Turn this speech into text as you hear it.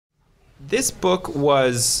This book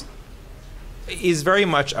is very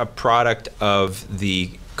much a product of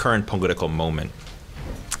the current political moment.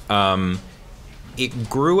 It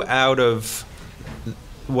grew out of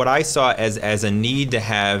what I saw as a need to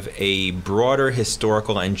have a broader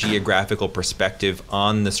historical and geographical perspective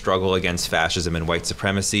on the struggle against fascism and white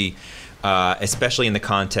supremacy, especially in the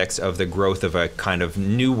context of the growth of a kind of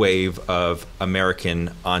new wave of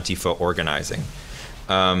American Antifa organizing.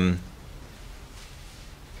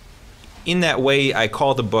 In that way, I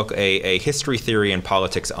call the book a history, theory, and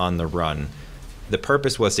politics on the run. The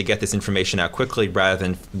purpose was to get this information out quickly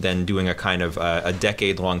rather than doing a kind of a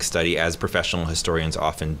decade-long study as professional historians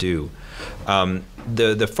often do.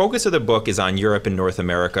 The focus of the book is on Europe and North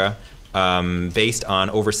America, based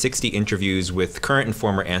on over 60 interviews with current and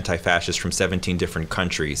former anti-fascists from 17 different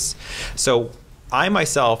countries. So I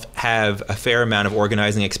myself have a fair amount of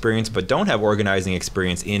organizing experience, but don't have organizing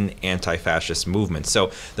experience in anti-fascist movements.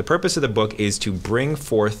 So the purpose of the book is to bring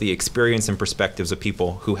forth the experience and perspectives of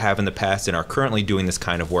people who have in the past and are currently doing this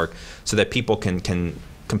kind of work so that people can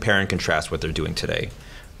compare and contrast what they're doing today.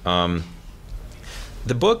 The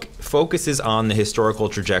book focuses on the historical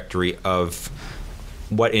trajectory of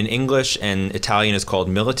what in English and Italian is called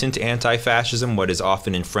militant anti-fascism, what is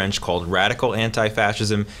often in French called radical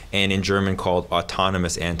anti-fascism, and in German called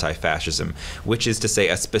autonomous anti-fascism, which is to say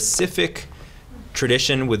a specific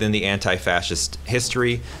tradition within the anti-fascist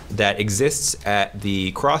history that exists at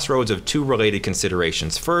the crossroads of two related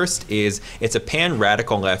considerations. First is it's a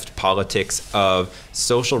pan-radical left politics of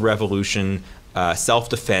social revolution,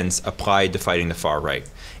 self-defense applied to fighting the far right.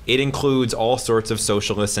 It includes all sorts of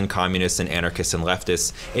socialists and communists and anarchists and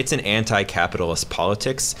leftists. It's an anti-capitalist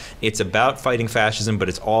politics. It's about fighting fascism, but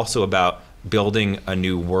it's also about building a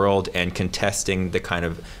new world and contesting the kind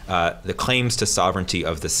of the claims to sovereignty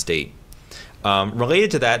of the state. Related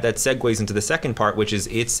to that segues into the second part, which is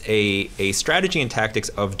it's a strategy and tactics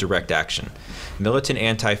of direct action. Militant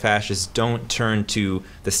anti-fascists don't turn to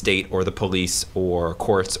the state or the police or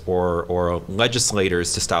courts or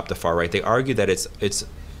legislators to stop the far right. They argue that it's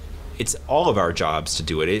all of our jobs to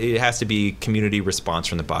do it. It has to be community response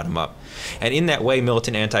from the bottom up. And in that way,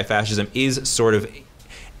 militant anti-fascism is sort of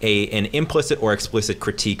an implicit or explicit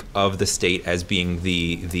critique of the state as being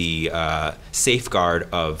the safeguard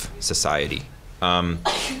of society.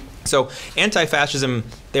 So anti-fascism,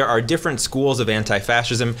 there are different schools of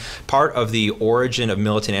anti-fascism. Part of the origin of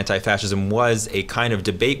militant anti-fascism was a kind of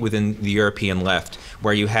debate within the European left,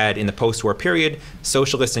 where you had in the post-war period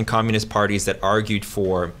socialist and communist parties that argued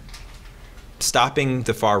for stopping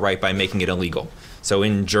the far right by making it illegal. So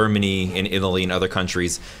in Germany, in Italy, and other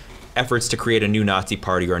countries, efforts to create a new Nazi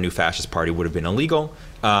party or a new fascist party would have been illegal.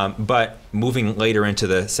 But moving later into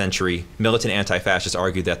the century, militant anti-fascists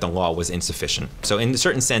argued that the law was insufficient. So in a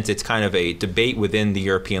certain sense, it's kind of a debate within the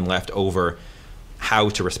European left over how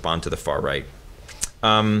to respond to the far right.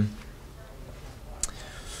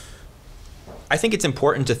 I think it's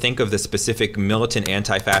important to think of the specific militant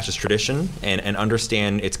anti-fascist tradition and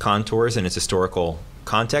understand its contours and its historical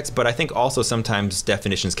context, but I think also sometimes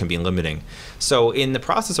definitions can be limiting. So in the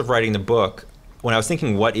process of writing the book, when I was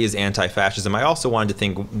thinking what is anti-fascism, I also wanted to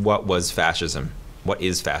think what was fascism? What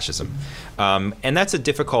is fascism? And that's a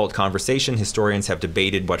difficult conversation. Historians have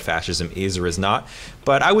debated what fascism is or is not,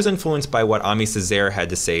 but I was influenced by what Ami Césaire had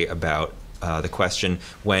to say about the question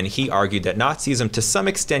when he argued that Nazism to some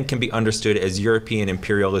extent can be understood as European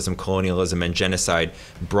imperialism, colonialism, and genocide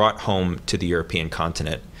brought home to the European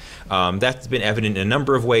continent. That's been evident in a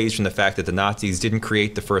number of ways, from the fact that the Nazis didn't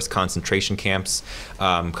create the first concentration camps.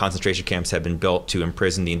 Concentration camps had been built to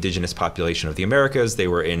imprison the indigenous population of the Americas. They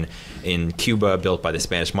were in Cuba, built by the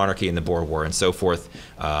Spanish monarchy in the Boer War and so forth.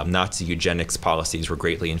 Nazi eugenics policies were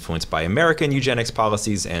greatly influenced by American eugenics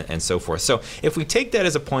policies and so forth. So if we take that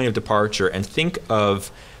as a point of departure and think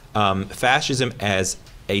of fascism as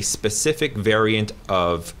a specific variant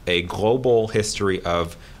of a global history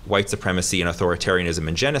of white supremacy and authoritarianism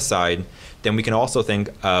and genocide, then we can also think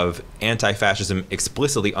of anti-fascism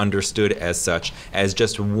explicitly understood as such, as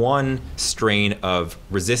just one strain of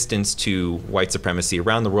resistance to white supremacy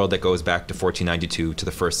around the world that goes back to 1492, to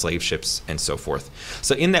the first slave ships, and so forth.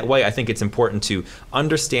 So in that way, I think it's important to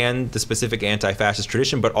understand the specific anti-fascist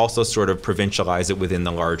tradition, but also sort of provincialize it within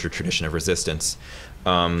the larger tradition of resistance.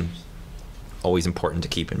 Always important to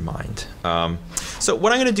keep in mind. So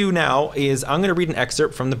what I'm going to do now is I'm going to read an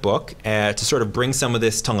excerpt from the book to sort of bring some of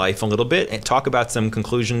this to life a little bit and talk about some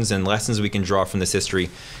conclusions and lessons we can draw from this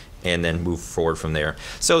history and then move forward from there.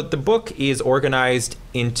 So the book is organized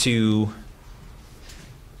into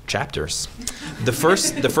chapters. The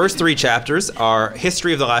first three chapters are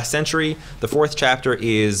history of the last century. The fourth chapter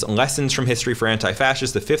is lessons from history for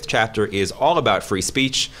anti-fascists. The fifth chapter is all about free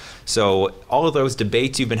speech. So all of those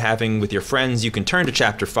debates you've been having with your friends, you can turn to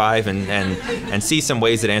chapter 5 and see some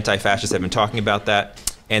ways that anti-fascists have been talking about that.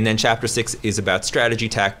 And then chapter 6 is about strategy,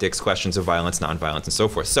 tactics, questions of violence, nonviolence, and so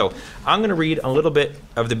forth. So I'm going to read a little bit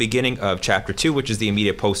of the beginning of chapter 2, which is the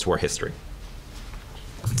immediate post-war history.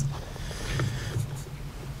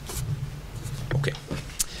 Okay.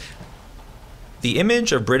 The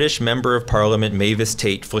image of British Member of Parliament Mavis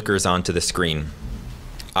Tate flickers onto the screen.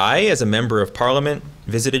 I, as a Member of Parliament,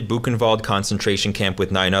 visited Buchenwald concentration camp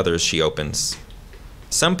with 9 others, she opens.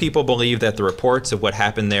 Some people believe that the reports of what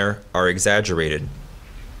happened there are exaggerated.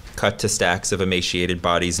 Cut to stacks of emaciated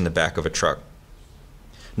bodies in the back of a truck.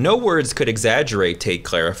 No words could exaggerate, Tate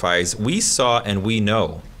clarifies. We saw and we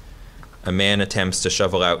know. A man attempts to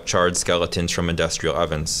shovel out charred skeletons from industrial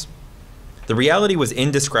ovens. The reality was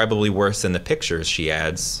indescribably worse than the pictures, she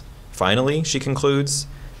adds. Finally, she concludes,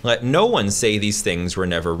 let no one say these things were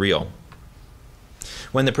never real.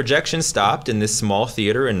 When the projection stopped in this small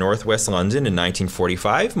theater in northwest London in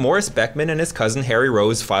 1945, Maurice Beckman and his cousin Harry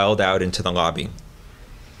Rose filed out into the lobby.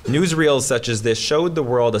 Newsreels such as this showed the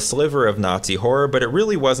world a sliver of Nazi horror, but it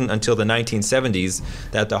really wasn't until the 1970s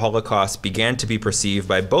that the Holocaust began to be perceived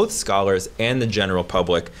by both scholars and the general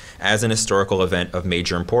public as an historical event of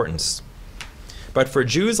major importance. But for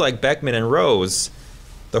Jews like Beckman and Rose,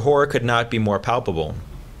 the horror could not be more palpable.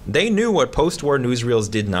 They knew what post-war newsreels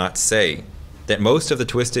did not say, that most of the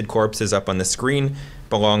twisted corpses up on the screen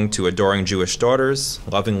belonged to adoring Jewish daughters,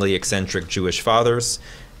 lovingly eccentric Jewish fathers,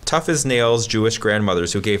 tough as nails Jewish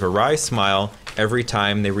grandmothers who gave a wry smile every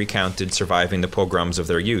time they recounted surviving the pogroms of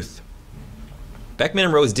their youth. Beckman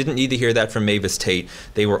and Rose didn't need to hear that from Mavis Tate.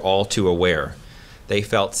 They were all too aware. They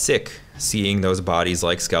felt sick seeing those bodies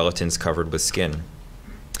like skeletons covered with skin.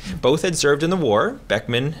 Both had served in the war,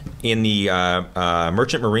 Beckman in the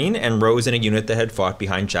Merchant Marine and Rose in a unit that had fought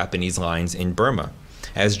behind Japanese lines in Burma.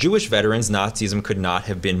 As Jewish veterans, Nazism could not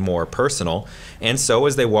have been more personal, and so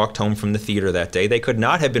as they walked home from the theater that day, they could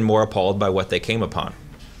not have been more appalled by what they came upon.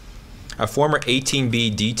 A former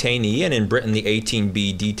 18B detainee, and in Britain the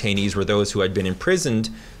 18B detainees were those who had been imprisoned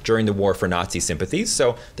during the war for Nazi sympathies.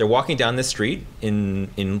 So they're walking down the street in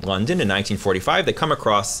London in 1945. They come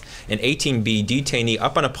across an 18B detainee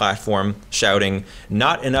up on a platform shouting,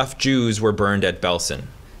 "Not enough Jews were burned at Belsen.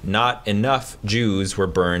 Not enough Jews were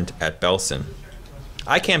burned at Belsen."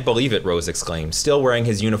 "I can't believe it," Rose exclaimed. Still wearing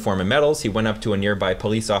his uniform and medals, he went up to a nearby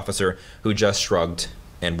police officer who just shrugged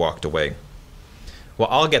and walked away. "Well,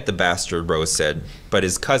 I'll get the bastard," Rose said, but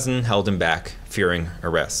his cousin held him back, fearing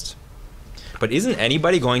arrest. "But isn't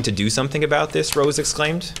anybody going to do something about this?" Rose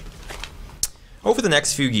exclaimed. Over the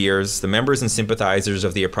next few years, the members and sympathizers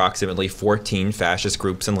of the approximately 14 fascist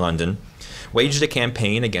groups in London waged a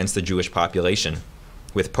campaign against the Jewish population,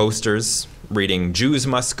 with posters reading "Jews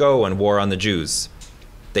must go" and "War on the Jews."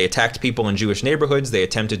 They attacked people in Jewish neighborhoods, they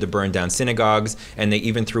attempted to burn down synagogues, and they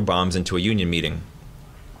even threw bombs into a union meeting.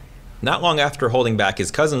 Not long after holding back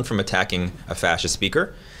his cousin from attacking a fascist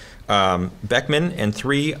speaker, Beckman and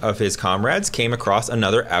 3 of his comrades came across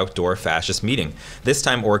another outdoor fascist meeting, this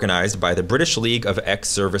time organized by the British League of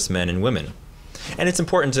Ex-Servicemen and Women. And it's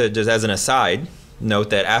important to, just as an aside, note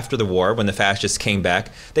that after the war, when the fascists came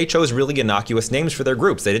back, they chose really innocuous names for their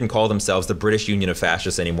groups. They didn't call themselves the British Union of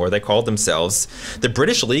Fascists anymore. They called themselves the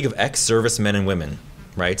British League of Ex-Servicemen and Women,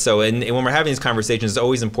 right? So when we're having these conversations, it's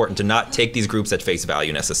always important to not take these groups at face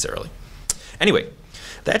value necessarily. Anyway,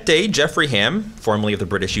 that day, Geoffrey Ham, formerly of the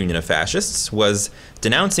British Union of Fascists, was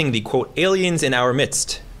denouncing the, quote, aliens in our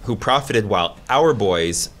midst who profited while our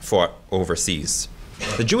boys fought overseas.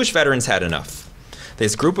 The Jewish veterans had enough.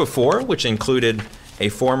 This group of 4, which included a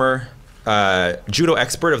former judo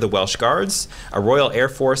expert of the Welsh Guards, a Royal Air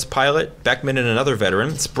Force pilot, Beckman, and another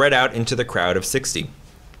veteran, spread out into the crowd of 60.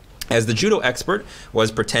 As the judo expert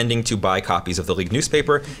was pretending to buy copies of the League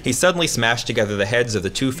newspaper, he suddenly smashed together the heads of the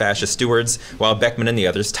 2 fascist stewards, while Beckman and the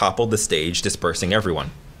others toppled the stage, dispersing everyone.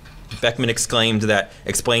 Beckman explained that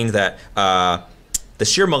the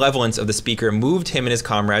sheer malevolence of the speaker moved him and his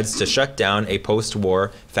comrades to shut down a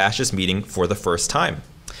post-war fascist meeting for the first time.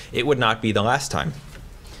 It would not be the last time.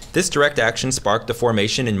 This direct action sparked the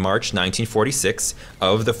formation in March 1946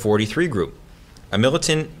 of the 43 Group, a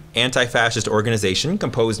militant anti-fascist organization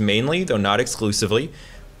composed mainly, though not exclusively,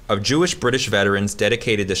 of Jewish British veterans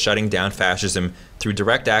dedicated to shutting down fascism through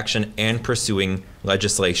direct action and pursuing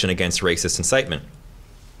legislation against racist incitement.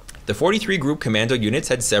 The 43 Group commando units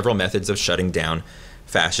had several methods of shutting down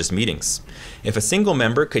fascist meetings. If a single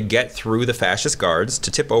member could get through the fascist guards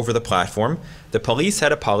to tip over the platform, the police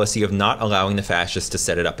had a policy of not allowing the fascists to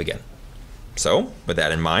set it up again. So, with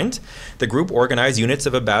that in mind, the group organized units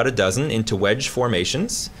of about a dozen into wedge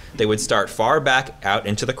formations. They would start far back out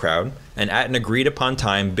into the crowd, and at an agreed upon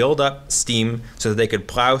time build up steam so that they could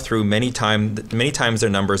plow through many times their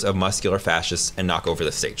numbers of muscular fascists and knock over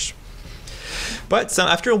the stage. But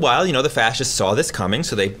after a while, the fascists saw this coming,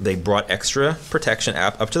 so they brought extra protection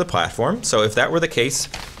up to the platform. So if that were the case,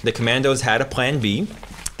 the commandos had a plan B.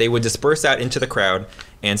 They would disperse out into the crowd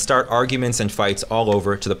and start arguments and fights all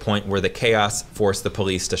over to the point where the chaos forced the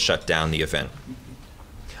police to shut down the event.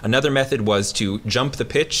 Another method was to jump the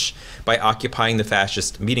pitch by occupying the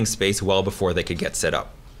fascist meeting space well before they could get set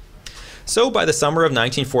up. So by the summer of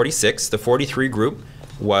 1946, the 43 group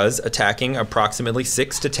was attacking approximately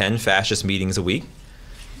 6 to 10 fascist meetings a week.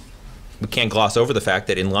 We can't gloss over the fact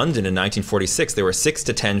that in London in 1946, there were 6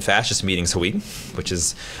 to 10 fascist meetings a week, which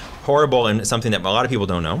is horrible and something that a lot of people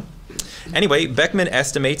don't know. Anyway, Beckman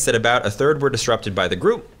estimates that about a third were disrupted by the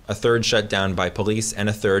group, a third shut down by police, and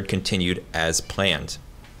a third continued as planned.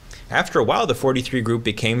 After a while, the 43 group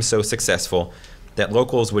became so successful that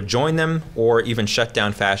locals would join them or even shut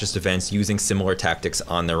down fascist events using similar tactics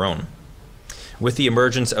on their own. With the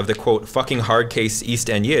emergence of the, quote, fucking hard case East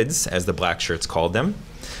End Yids, as the black shirts called them,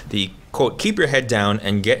 the, quote, keep your head down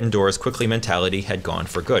and get indoors quickly mentality had gone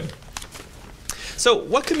for good. So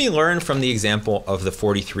what can we learn from the example of the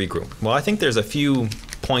 43 group? Well, I think there's a few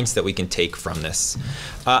points that we can take from this.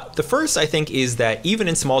 The first, I think, is that even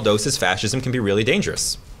in small doses, fascism can be really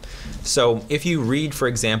dangerous. So if you read, for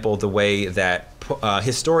example, the way that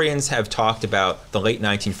historians have talked about the late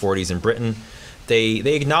 1940s in Britain,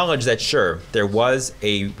 they acknowledge that, sure, there was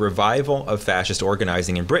a revival of fascist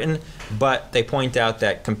organizing in Britain, but they point out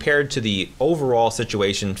that compared to the overall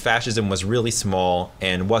situation, fascism was really small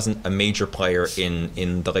and wasn't a major player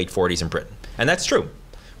in the late 40s in Britain. And that's true,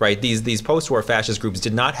 right? These post-war fascist groups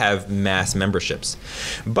did not have mass memberships.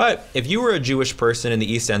 But if you were a Jewish person in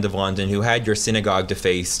the East End of London who had your synagogue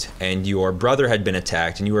defaced and your brother had been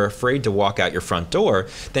attacked and you were afraid to walk out your front door,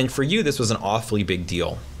 then for you this was an awfully big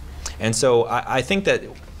deal. And so I think that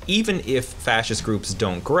even if fascist groups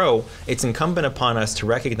don't grow, it's incumbent upon us to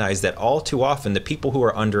recognize that all too often the people who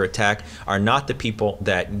are under attack are not the people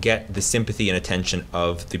that get the sympathy and attention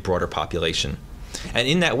of the broader population. And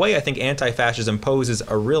in that way, I think anti-fascism poses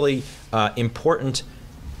a really important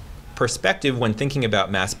perspective when thinking about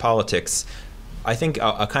mass politics. I think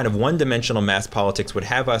a kind of one-dimensional mass politics would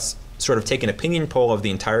have us sort of take an opinion poll of the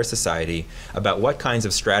entire society about what kinds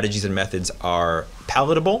of strategies and methods are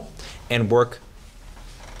palatable and work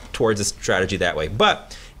towards a strategy that way.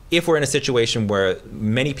 But if we're in a situation where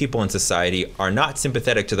many people in society are not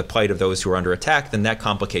sympathetic to the plight of those who are under attack, then that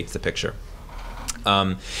complicates the picture.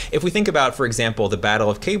 If we think about, for example, the Battle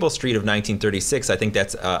of Cable Street of 1936, I think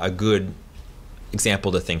that's a good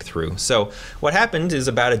example to think through. So what happened is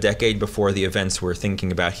about a decade before the events we're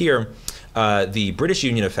thinking about here, the British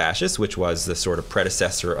Union of Fascists, which was the sort of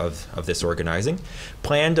predecessor of this organizing,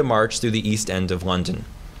 planned a march through the East End of London.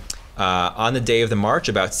 On the day of the march,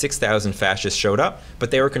 about 6,000 fascists showed up,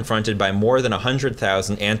 but they were confronted by more than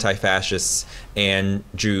 100,000 anti-fascists and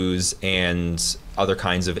Jews and other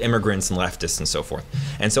kinds of immigrants and leftists and so forth.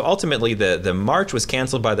 And so ultimately the march was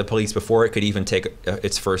canceled by the police before it could even take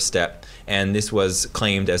its first step. And this was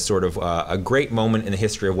claimed as sort of a great moment in the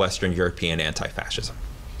history of Western European anti-fascism.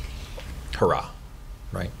 Hurrah,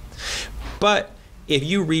 right? But if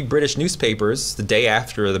you read British newspapers the day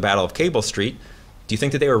after the Battle of Cable Street, do you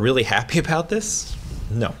think that they were really happy about this?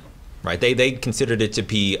 No, right? They considered it to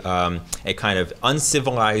be a kind of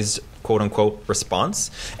uncivilized, quote-unquote, response.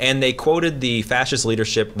 And they quoted the fascist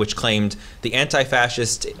leadership, which claimed the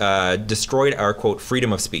anti-fascist destroyed our, quote,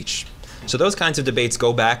 freedom of speech. So those kinds of debates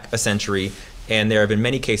go back a century, and there have been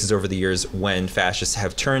many cases over the years when fascists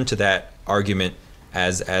have turned to that argument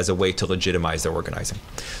as a way to legitimize their organizing.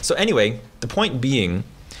 So anyway, the point being,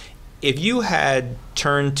 if you had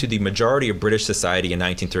turned to the majority of British society in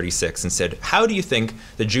 1936 and said, how do you think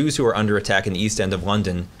the Jews who are under attack in the East End of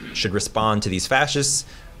London should respond to these fascists?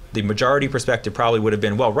 The majority perspective probably would have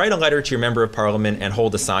been, well, write a letter to your member of parliament and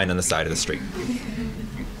hold a sign on the side of the street.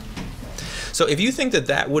 So if you think that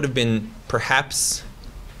that would have been perhaps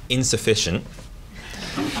insufficient,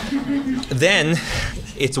 then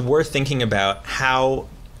it's worth thinking about how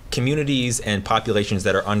communities and populations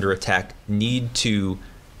that are under attack need to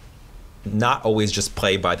not always just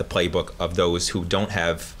play by the playbook of those who don't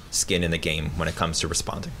have skin in the game when it comes to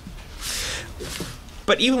responding.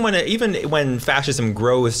 But even when fascism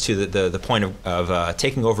grows to the point of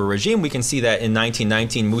taking over a regime, we can see that in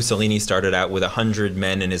 1919, Mussolini started out with 100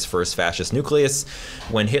 men in his first fascist nucleus.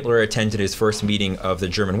 When Hitler attended his first meeting of the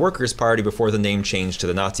German Workers' Party before the name changed to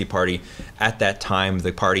the Nazi Party, at that time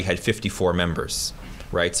the party had 54 members.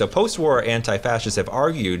 Right? So post-war anti-fascists have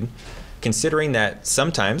argued, considering that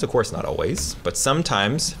sometimes, of course not always, but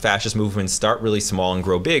sometimes fascist movements start really small and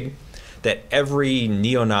grow big, that every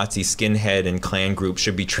neo-Nazi skinhead and Klan group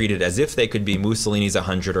should be treated as if they could be Mussolini's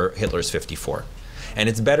 100 or Hitler's 54. And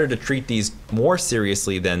it's better to treat these more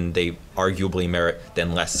seriously than they arguably merit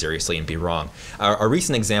than less seriously and be wrong. A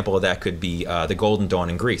recent example of that could be the Golden Dawn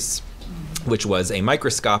in Greece, which was a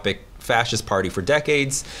microscopic fascist party for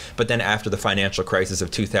decades, but then after the financial crisis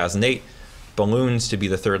of 2008, balloons to be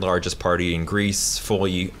the third largest party in Greece,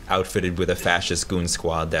 fully outfitted with a fascist goon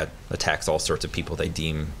squad that attacks all sorts of people they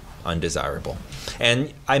deem undesirable.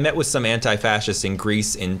 And I met with some anti-fascists in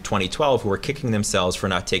Greece in 2012 who were kicking themselves for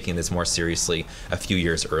not taking this more seriously a few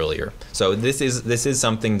years earlier. So this is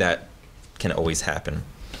something that can always happen.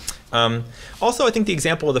 Also, I think the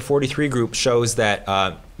example of the 43 group shows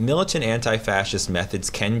that militant anti-fascist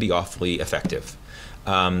methods can be awfully effective.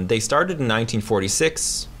 They started in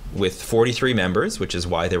 1946 with 43 members, which is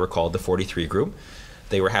why they were called the 43 group.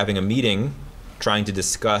 They were having a meeting trying to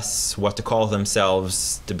discuss what to call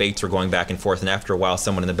themselves. Debates were going back and forth, and after a while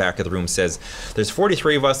someone in the back of the room says, there's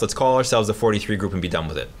 43 of us, let's call ourselves the 43 group and be done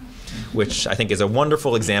with it, which I think is a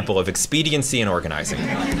wonderful example of expediency and organizing.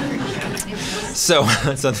 So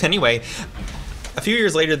anyway, a few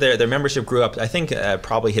years later their membership grew up, I think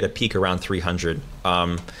probably hit a peak around 300.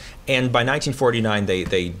 And by 1949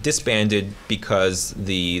 they disbanded because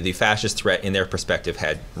the fascist threat in their perspective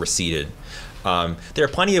had receded. There are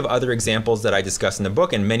plenty of other examples that I discuss in the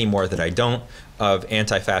book, and many more that I don't, of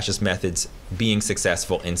anti-fascist methods being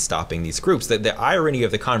successful in stopping these groups. The irony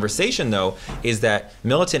of the conversation, though, is that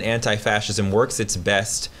militant anti-fascism works its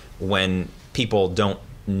best when people don't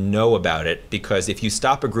know about it, because if you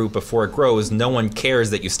stop a group before it grows, no one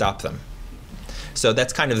cares that you stop them. So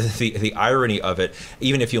that's kind of the irony of it.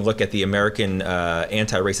 Even if you look at the American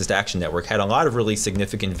Anti-Racist Action Network, had a lot of really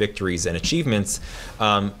significant victories and achievements,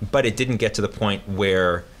 but it didn't get to the point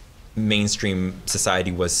where mainstream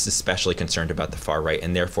society was especially concerned about the far right,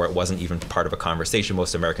 and therefore it wasn't even part of a conversation.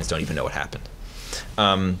 Most Americans don't even know what happened.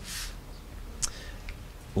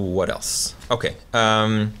 What else? Okay.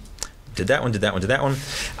 Did that one.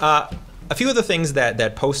 A few of the things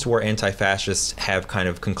that post-war anti-fascists have kind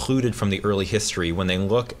of concluded from the early history when they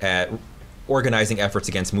look at organizing efforts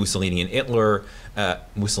against Mussolini and Hitler, all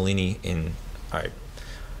right,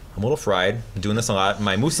 I'm a little fried, I'm doing this a lot.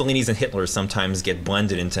 My Mussolinis and Hitlers sometimes get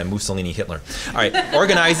blended into Mussolini-Hitler. All right,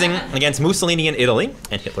 organizing against Mussolini in Italy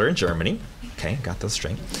and Hitler in Germany. Okay, got those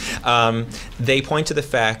straight. They point to the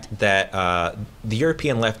fact that the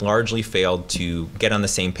European left largely failed to get on the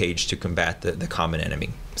same page to combat the common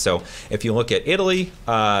enemy. So if you look at Italy,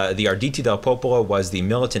 the Arditi del Popolo was the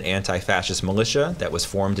militant anti-fascist militia that was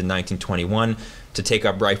formed in 1921 to take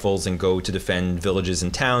up rifles and go to defend villages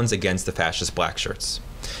and towns against the fascist black shirts.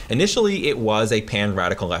 Initially, it was a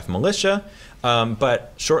pan-radical left militia,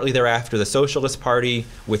 but shortly thereafter, the Socialist Party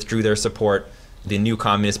withdrew their support. The new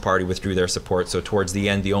Communist Party withdrew their support, so towards the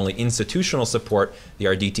end, the only institutional support the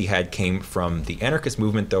Arditi had came from the anarchist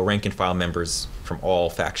movement, though rank-and-file members from all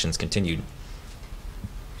factions continued.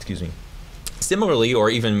 Excuse me. Similarly, or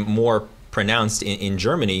even more pronounced in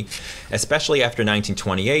Germany, especially after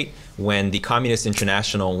 1928, when the Communist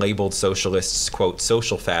International labeled socialists, quote,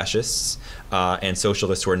 social fascists, and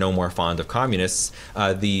socialists who are no more fond of communists,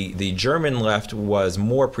 the German left was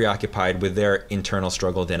more preoccupied with their internal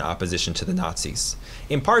struggle than opposition to the Nazis.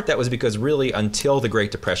 In part, that was because really, until the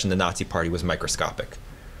Great Depression, the Nazi Party was microscopic.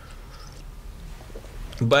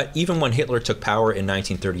 But even when Hitler took power in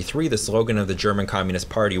 1933, the slogan of the German Communist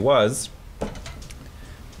Party was,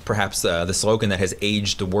 perhaps the slogan that has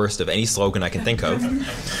aged the worst of any slogan I can think of,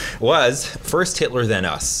 was, first Hitler, then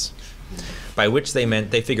us. By which they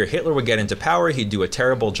meant they figured Hitler would get into power, he'd do a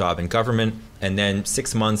terrible job in government, and then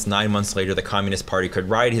 6 months, 9 months later, the Communist Party could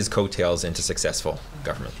ride his coattails into successful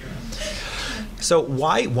government. So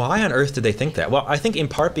why on earth did they think that? Well, I think in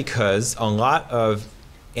part because a lot of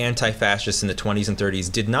anti-fascists in the 20s and 30s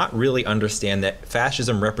did not really understand that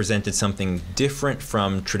fascism represented something different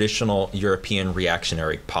from traditional European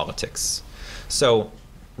reactionary politics. So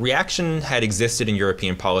reaction had existed in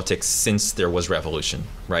European politics since there was revolution,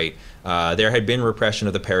 right? There had been repression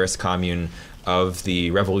of the Paris Commune. of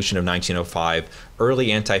the revolution of 1905.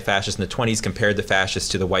 Early anti-fascists in the 20s compared the fascists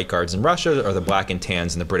to the white guards in Russia or the black and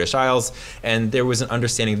tans in the British Isles, and there was an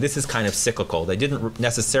understanding this is kind of cyclical. They didn't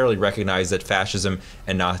necessarily recognize that fascism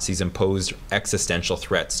and Nazis imposed existential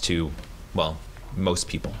threats to, well, most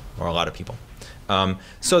people, or a lot of people.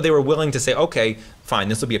 So they were willing to say, okay, fine,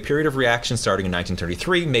 this will be a period of reaction starting in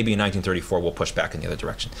 1933. Maybe in 1934 we'll push back in the other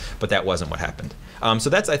direction. But that wasn't what happened. So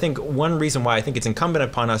that's, I think, one reason why I think it's incumbent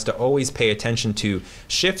upon us to always pay attention to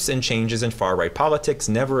shifts and changes in far-right politics.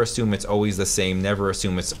 Never assume it's always the same. Never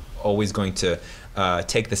assume it's always going to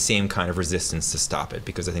take the same kind of resistance to stop it,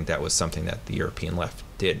 because I think that was something that the European left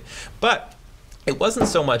did. But it wasn't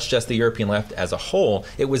so much just the European left as a whole.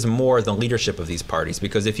 It was more the leadership of these parties,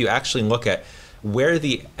 because if you actually look at where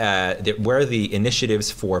the initiatives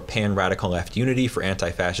for pan-radical left unity, for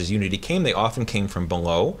anti-fascist unity came, they often came from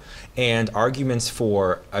below, and arguments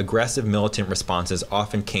for aggressive militant responses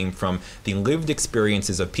often came from the lived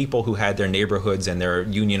experiences of people who had their neighborhoods and their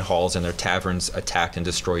union halls and their taverns attacked and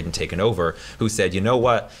destroyed and taken over, who said, you know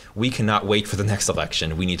what, we cannot wait for the next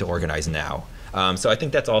election, we need to organize now. So I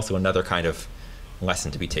think that's also another kind of lesson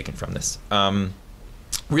to be taken from this.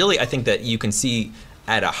 Really, I think that you can see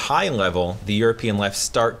at a high level, the European left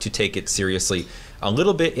start to take it seriously a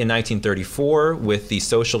little bit in 1934 with the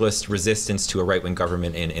socialist resistance to a right-wing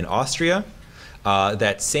government in Austria.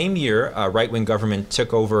 That same year, a right-wing government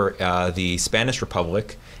took over the Spanish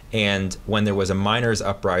Republic, and when there was a miners'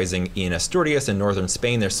 uprising in Asturias in northern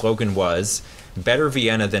Spain, their slogan was, "Better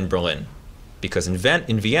Vienna than Berlin." Because in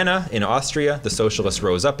Vienna, in Austria, the socialists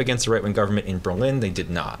rose up against the right-wing government. In Berlin, they did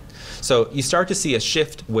not. So you start to see a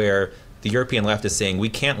shift where the European left is saying, we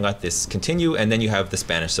can't let this continue, and then you have the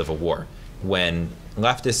Spanish Civil War, when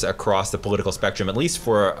leftists across the political spectrum, at least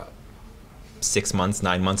for 6 months,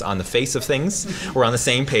 9 months on the face of things, were on the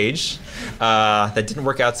same page. That didn't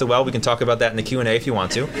work out so well. We can talk about that in the Q&A if you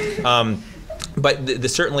want to. But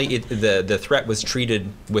certainly the threat was treated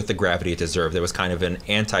with the gravity it deserved. There was kind of an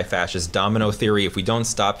anti-fascist domino theory. If we don't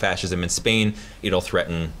stop fascism in Spain, it'll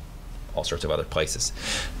threaten all sorts of other places.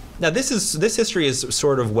 Now this history is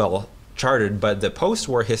sort of well charted, but the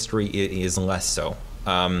post-war history is less so.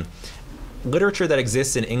 Literature that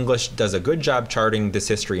exists in English does a good job charting this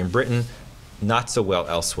history in Britain, not so well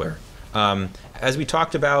elsewhere. As we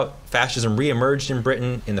talked about, fascism re-emerged in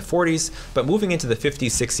Britain in the 40s, but moving into the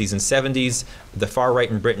 50s, 60s, and 70s, the far right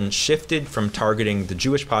in Britain shifted from targeting the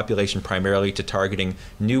Jewish population primarily to targeting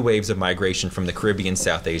new waves of migration from the Caribbean,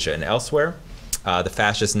 South Asia, and elsewhere. The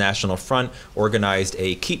Fascist National Front organized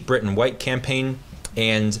a Keep Britain White campaign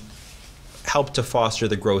and helped to foster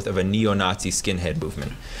the growth of a neo-Nazi skinhead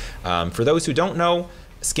movement. For those who don't know,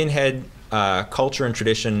 skinhead culture and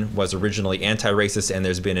tradition was originally anti-racist, and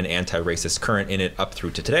there's been an anti-racist current in it up through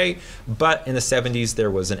to today. But in the 70s, there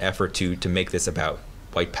was an effort to make this about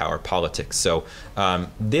white power politics. So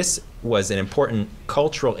this was an important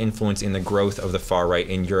cultural influence in the growth of the far right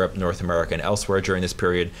in Europe, North America, and elsewhere during this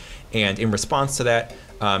period. And in response to that,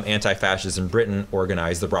 anti-fascists in Britain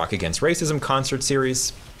organized the Rock Against Racism concert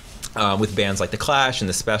series, with bands like The Clash and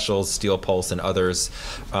The Specials, Steel Pulse, and others.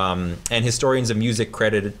 And historians of music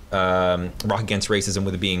credited Rock Against Racism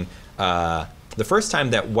with being the first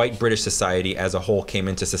time that white British society as a whole came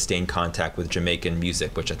into sustained contact with Jamaican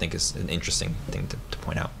music, which I think is an interesting thing to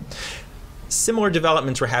point out. Similar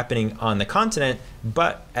developments were happening on the continent,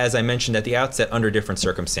 but as I mentioned at the outset, under different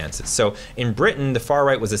circumstances. So in Britain, the far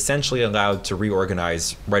right was essentially allowed to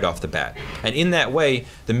reorganize right off the bat. And in that way,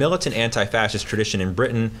 the militant anti-fascist tradition in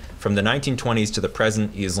Britain from the 1920s to the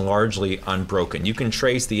present is largely unbroken. You can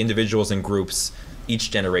trace the individuals and groups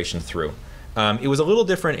each generation through. It was a little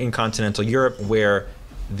different in continental Europe, where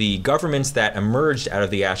the governments that emerged out of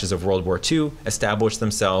the ashes of World War II established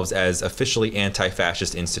themselves as officially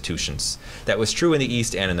anti-fascist institutions. That was true in the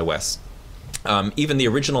East and in the West. Even the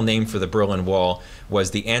original name for the Berlin Wall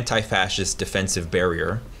was the Anti-Fascist Defensive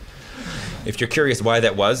Barrier. If you're curious why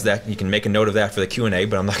that was, that you can make a note of that for the Q&A,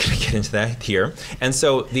 but I'm not going to get into that here. And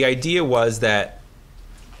so the idea was that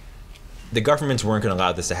the governments weren't going to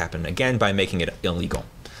allow this to happen, again, by making it illegal.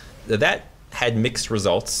 That had mixed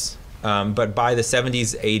results. But by the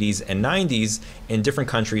 70s, 80s, and 90s, in different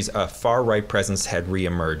countries, a far-right presence had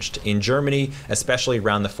re-emerged. In Germany, especially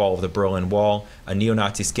around the fall of the Berlin Wall, a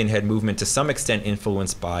neo-Nazi skinhead movement, to some extent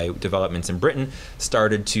influenced by developments in Britain,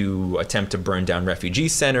 started to attempt to burn down refugee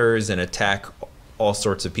centers and attack all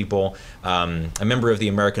sorts of people. A member of the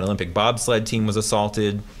American Olympic bobsled team was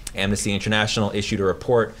assaulted. Amnesty International issued a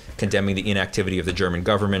report condemning the inactivity of the German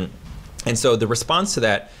government. And so the response to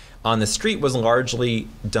that on the street was largely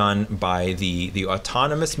done by the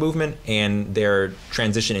autonomous movement and their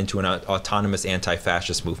transition into an autonomous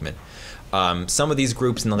anti-fascist movement. Some of these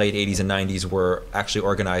groups in the late 80s and 90s were actually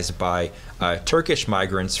organized by Turkish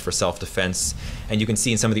migrants for self-defense. And you can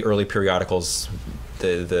see in some of the early periodicals,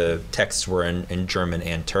 the texts were in German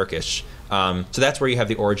and Turkish. So that's where you have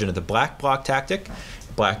the origin of the Black Bloc tactic.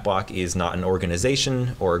 Black Bloc is not an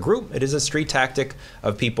organization or a group. It is a street tactic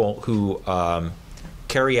of people who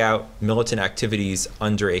carry out militant activities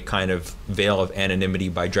under a kind of veil of anonymity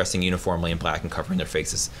by dressing uniformly in black and covering their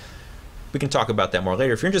faces. We can talk about that more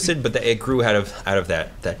later if you're interested, but it grew out of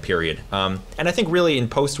that period. And I think really in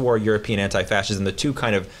post-war European anti-fascism, the two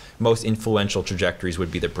kind of most influential trajectories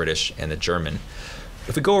would be the British and the German.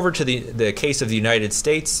 If we go over to the case of the United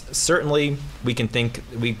States, certainly we can think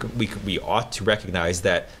we ought to recognize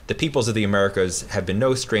that the peoples of the Americas have been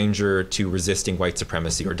no stranger to resisting white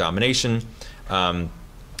supremacy or domination.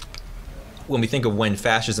 When we think of when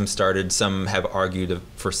fascism started, some have argued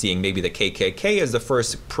for seeing maybe the KKK as the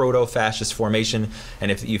first proto-fascist formation.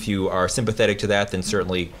 And if you are sympathetic to that, then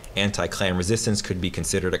certainly anti-Klan resistance could be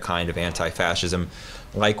considered a kind of anti-fascism.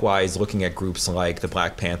 Likewise, looking at groups like the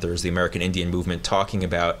Black Panthers, the American Indian Movement, talking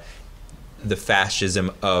about the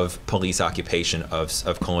fascism of police occupation,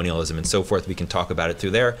 of colonialism and so forth, we can talk about it through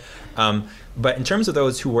there. But in terms of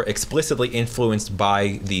those who were explicitly influenced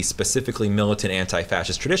by the specifically militant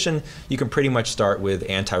anti-fascist tradition, you can pretty much start with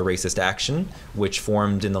Anti-Racist Action, which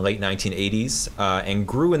formed in the late 1980s and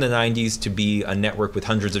grew in the 90s to be a network with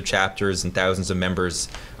hundreds of chapters and thousands of members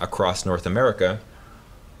across North America.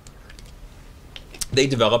 They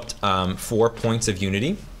developed 4 points of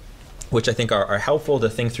unity, which I think are helpful to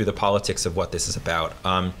think through the politics of what this is about.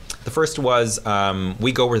 The first was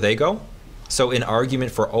we go where they go. So an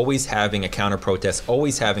argument for always having a counter-protest,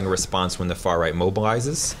 always having a response when the far right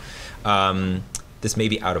mobilizes. This may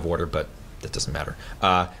be out of order, but that doesn't matter.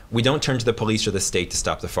 We don't turn to the police or the state to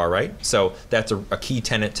stop the far right. So that's a key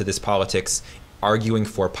tenet to this politics, arguing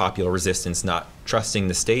for popular resistance, not trusting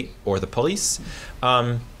the state or the police.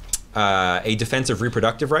 A defense of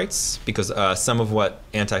reproductive rights, because some of what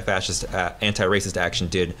anti-racist action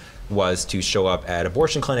did was to show up at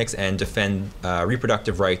abortion clinics and defend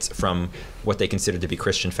reproductive rights from what they considered to be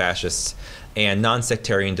Christian fascists, and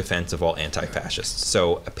non-sectarian defense of all anti-fascists,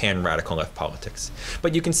 so a pan-radical left politics.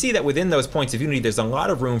 But you can see that within those points of unity, there's a lot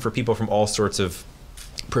of room for people from all sorts of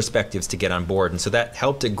perspectives to get on board, and so that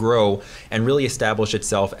helped it grow and really establish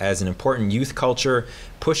itself as an important youth culture,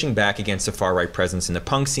 pushing back against the far-right presence in the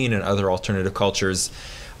punk scene and other alternative cultures.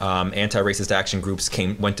 Anti-racist action groups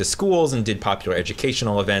went to schools and did popular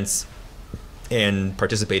educational events and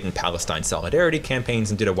participated in Palestine solidarity campaigns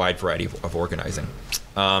and did a wide variety of organizing.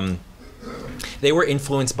 They were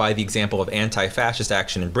influenced by the example of anti-fascist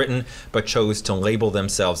action in Britain, but chose to label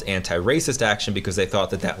themselves anti-racist action because they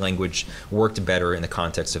thought that language worked better in the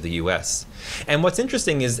context of the US. And what's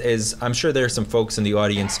interesting is I'm sure there are some folks in the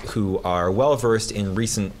audience who are well-versed in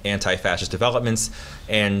recent anti-fascist developments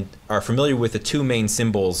and are familiar with the two main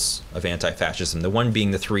symbols of anti-fascism, the one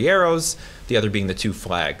being the 3 arrows, the other being the 2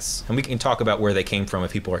 flags. And we can talk about where they came from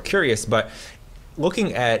if people are curious, but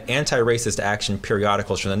looking at anti-racist action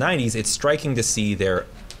periodicals from the 90s, it's striking to see they're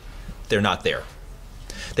not there.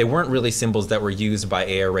 They weren't really symbols that were used by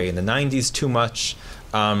ARA in the 90s too much.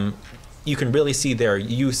 You can really see their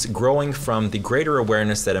use growing from the greater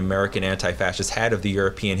awareness that American anti-fascists had of the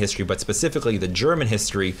European history, but specifically the German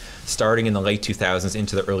history, starting in the late 2000s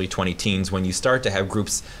into the early 2010s, when you start to have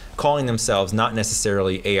groups calling themselves not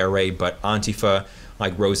necessarily ARA, but Antifa,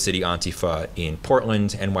 like Rose City Antifa in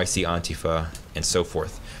Portland, NYC Antifa, and so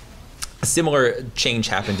forth. A similar change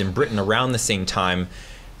happened in Britain around the same time.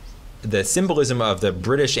 The symbolism of the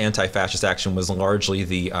British anti-fascist action was largely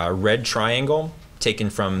the red triangle, taken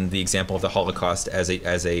from the example of the Holocaust as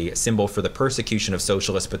a symbol for the persecution of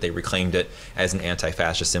socialists, but they reclaimed it as an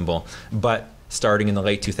anti-fascist symbol. But starting in the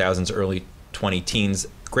late 2000s, early 2010s,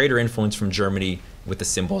 greater influence from Germany with the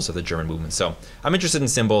symbols of the German movement. So I'm interested in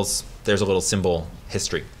symbols. There's a little symbol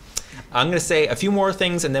history. I'm going to say a few more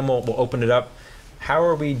things and then we'll open it up. How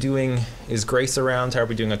are we doing? Is Grace around? How are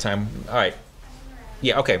we doing on time? All right.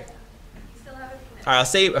 Yeah, okay. All right, I'll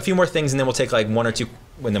say a few more things and then we'll take like 1 or 2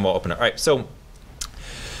 and then we'll open it. All right, so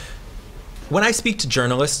when I speak to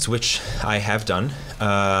journalists, which I have done,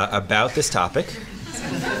 about this topic,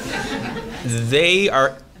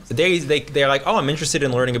 they're like, oh, I'm interested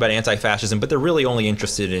in learning about anti-fascism, but they're really only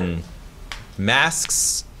interested in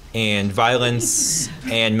masks and violence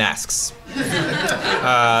and masks.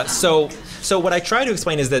 So what I try to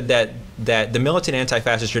explain is that the militant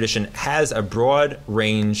anti-fascist tradition has a broad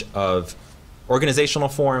range of organizational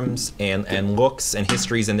forms and looks and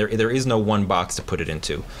histories, and there is no one box to put it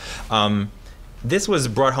into. This was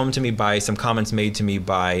brought home to me by some comments made to me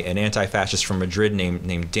by an anti-fascist from Madrid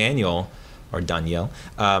named Daniel, or Daniel,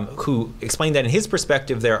 who explained that in his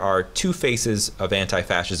perspective there are two faces of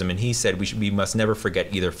anti-fascism, and he said we must never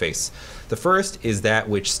forget either face. The first is that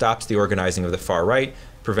which stops the organizing of the far right,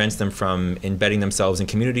 prevents them from embedding themselves in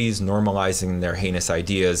communities, normalizing their heinous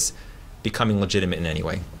ideas, becoming legitimate in any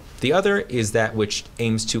way. The other is that which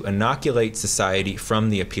aims to inoculate society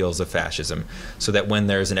from the appeals of fascism, so that when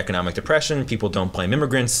there's an economic depression, people don't blame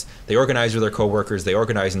immigrants, they organize with their coworkers, they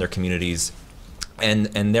organize in their communities,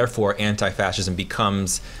 and therefore anti-fascism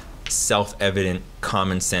becomes self-evident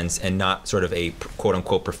common sense and not sort of a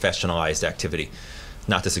quote-unquote professionalized activity.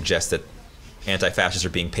 Not to suggest that anti-fascists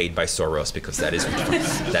are being paid by Soros, because that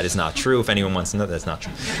is not true. If anyone wants to know, that's not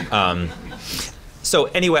true. So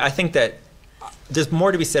anyway, I think that there's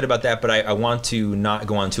more to be said about that, but I want to not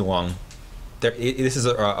go on too long. This is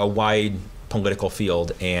a wide political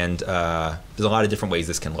field, and there's a lot of different ways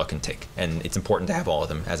this can look and take, and it's important to have all of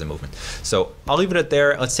them as a movement. So I'll leave it at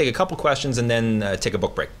there. Let's take a couple questions and then take a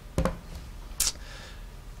book break.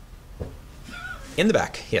 In the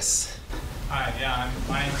back, yes. Hi, yeah,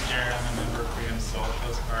 my name's Jared. I'm a member of Freedom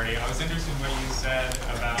Socialist Party. I was interested in what you said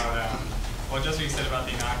about, well, just what you said about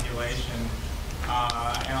the inoculation.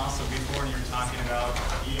 And also before you were talking about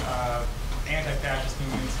anti-fascist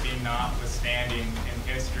movements being notwithstanding in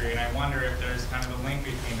history, and I wonder if there's kind of a link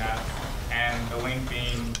between that, and the link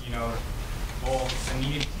being, you know, both the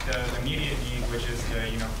immediate need, which is to,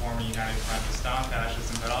 you know, form a united front to stop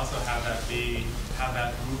fascism, but also have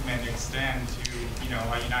that movement extend to, you know,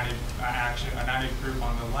 a united group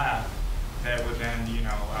on the left that would then, you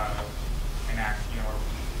know, enact, you know,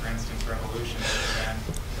 for instance, revolution, and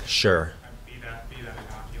Sure. be that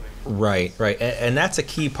inoculated. Right, right. And that's a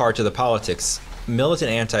key part to the politics. Militant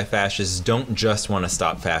anti-fascists don't just want to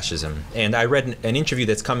stop fascism. And I read an interview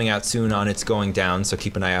that's coming out soon on It's Going Down, so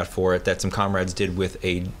keep an eye out for it, that some comrades did with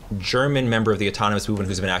a German member of the autonomous movement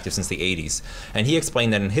who's been active since the 80s. And he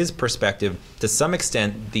explained that in his perspective, to some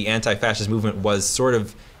extent, the anti-fascist movement was sort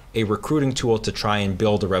of a recruiting tool to try and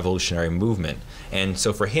build a revolutionary movement. And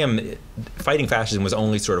so for him, fighting fascism was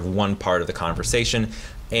only sort of one part of the conversation.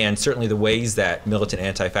 And certainly the ways that militant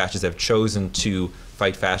anti-fascists have chosen to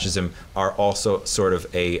fight fascism are also sort of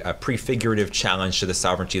a prefigurative challenge to the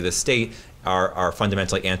sovereignty of the state, are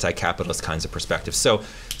fundamentally anti-capitalist kinds of perspectives. So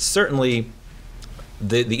certainly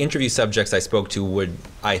the interview subjects I spoke to would,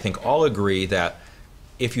 I think, all agree that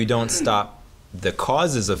if you don't stop the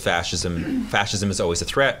causes of fascism, fascism is always a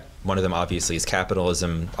threat. One of them obviously is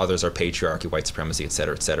capitalism, others are patriarchy, white supremacy, et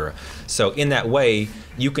cetera, et cetera. So in that way,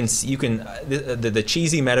 the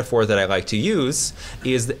cheesy metaphor that I like to use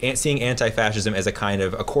is seeing anti-fascism as a kind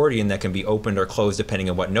of accordion that can be opened or closed depending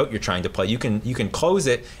on what note you're trying to play. You can close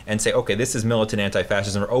it and say, okay, this is militant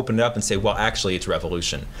anti-fascism, or open it up and say, well, actually it's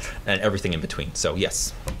revolution, and everything in between. So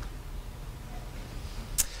yes.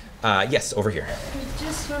 Yes, over here. I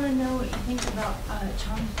just want to know what you think about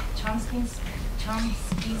Chomsky's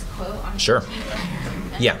quote on Sure.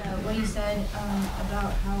 Antifa, and, Yeah. what you said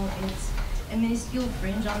about how it's a minuscule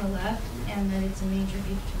fringe on the left and that it's a major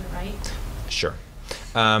gift to the right. Sure.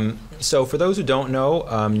 So for those who don't know,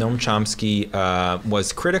 Noam Chomsky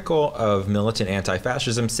was critical of militant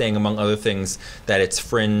anti-fascism, saying, among other things, that it's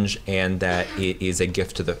fringe and that it is a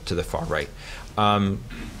gift to the far right.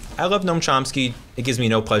 I love Noam Chomsky. It gives me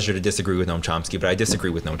no pleasure to disagree with Noam Chomsky, but I disagree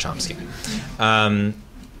with Noam Chomsky.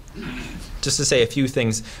 Just to say a few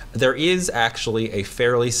things, there is actually a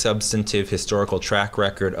fairly substantive historical track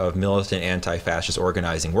record of militant anti-fascist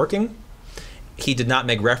organizing working. He did not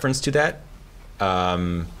make reference to that.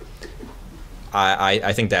 I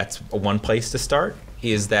think that's one place to start,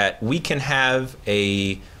 is that we can have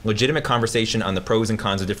a legitimate conversation on the pros and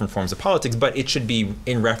cons of different forms of politics, but it should be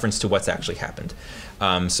in reference to what's actually happened.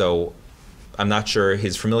 So I'm not sure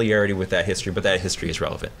his familiarity with that history, but that history is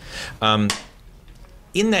relevant.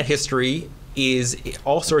 In that history is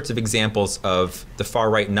all sorts of examples of the far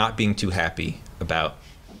right not being too happy about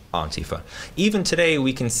Antifa. Even today,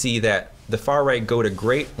 we can see that the far right go to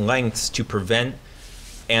great lengths to prevent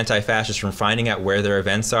anti-fascists from finding out where their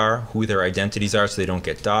events are, who their identities are, so they don't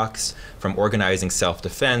get doxxed, from organizing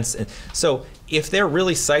self-defense. And so if they're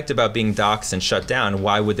really psyched about being doxxed and shut down,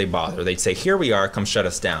 why would they bother? They'd say, here we are, come shut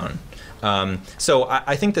us down. So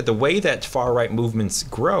I think that the way that far-right movements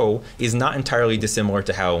grow is not entirely dissimilar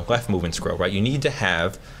to how left movements grow, right? You need to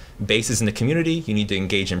have bases in the community, you need to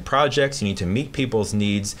engage in projects, you need to meet people's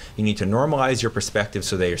needs, you need to normalize your perspectives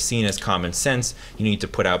so they are seen as common sense, you need to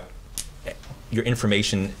put out your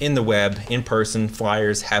information in the web, in person,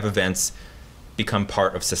 flyers, have events, become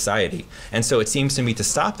part of society. And so it seems to me to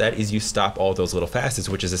stop that is you stop all those little facets,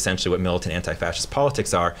 which is essentially what militant anti-fascist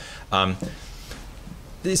politics are.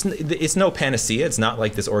 it's no panacea. It's not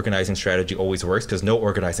like this organizing strategy always works, because no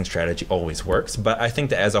organizing strategy always works. But I think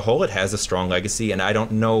that as a whole, it has a strong legacy, and I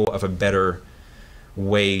don't know of a better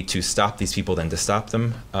way to stop these people than to stop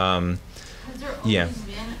them. Has there always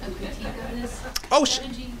been a critique of this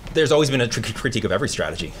strategy? There's always been a critique of every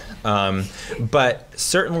strategy. But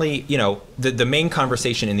certainly, the main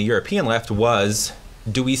conversation in the European left was,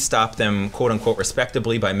 do we stop them, quote unquote,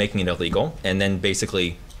 respectably by making it illegal and then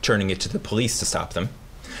basically turning it to the police to stop them?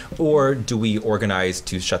 Or do we organize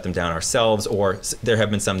to shut them down ourselves? Or there have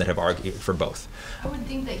been some that have argued for both. I would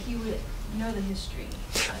think that he would know the history.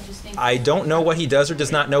 I don't know what he does or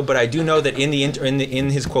does not know, but I do know that in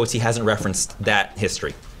his quotes he hasn't referenced that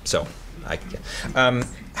history. So,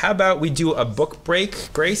 how about we do a book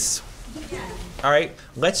break, Grace? Yeah. All right,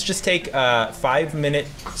 let's just take 5 minutes.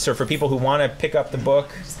 So for people who want to pick up the book,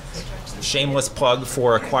 shameless plug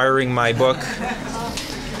for acquiring my book,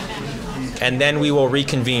 and then we will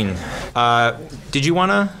reconvene. Did you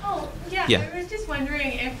want to? Oh, yeah. Yeah. I was just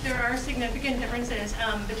wondering if there are significant differences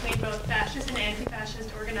between both fascist and anti-fascist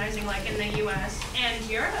organizing, like in the U.S. and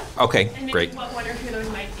Europe. Okay, and maybe great. what one or two of those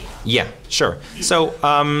might be. Yeah, sure. So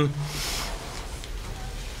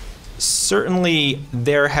certainly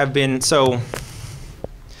there have been,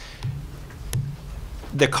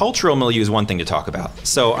 the cultural milieu is one thing to talk about.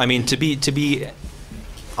 So I mean, to be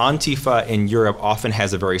Antifa in Europe often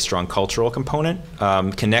has a very strong cultural component,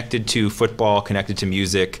 connected to football, connected to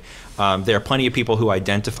music. There are plenty of people who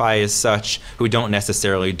identify as such, who don't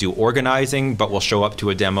necessarily do organizing, but will show up to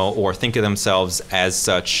a demo or think of themselves as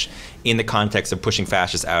such in the context of pushing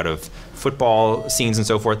fascists out of football scenes and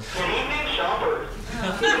so forth.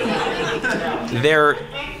 There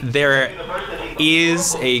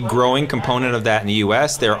is a growing component of that in the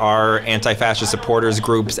U.S. There are anti-fascist supporters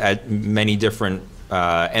groups at many different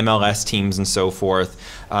MLS teams and so forth.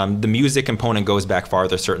 The music component goes back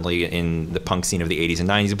farther, certainly in the punk scene of the 80s and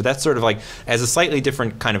 90s, but that's sort of like, as a slightly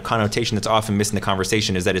different kind of connotation that's often missed in the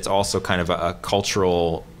conversation, is that it's also kind of a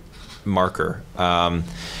cultural marker.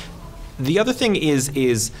 The other thing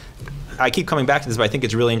is, I keep coming back to this, but I think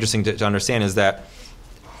it's really interesting to understand, is that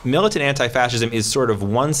militant anti-fascism is sort of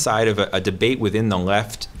one side of a debate within the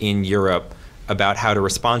left in Europe about how to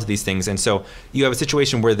respond to these things. And so you have a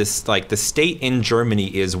situation where this, like, the state in Germany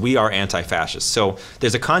is, we are anti-fascist. So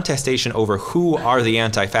there's a contestation over who are the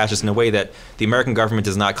anti-fascists in a way that the American government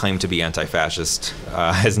does not claim to be anti-fascist,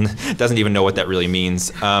 doesn't even know what that really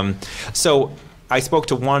means. So I spoke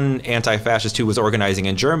to one anti-fascist who was organizing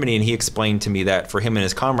in Germany, and he explained to me that for him and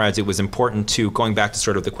his comrades, it was important to, going back to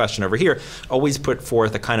sort of the question over here, always put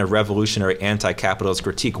forth a kind of revolutionary anti-capitalist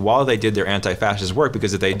critique while they did their anti-fascist work,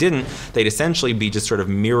 because if they didn't, they'd essentially be just sort of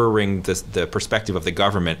mirroring the perspective of the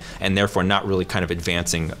government and therefore not really kind of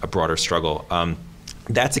advancing a broader struggle.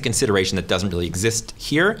 That's a consideration that doesn't really exist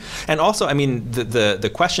here. And also, I mean,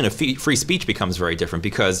 the question of free speech becomes very different,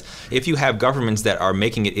 because if you have governments that are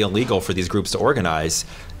making it illegal for these groups to organize,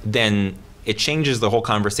 then it changes the whole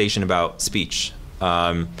conversation about speech.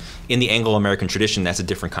 In the Anglo-American tradition, that's a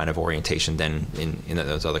different kind of orientation than in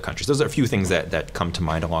those other countries. Those are a few things that come to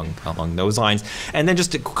mind along those lines. And then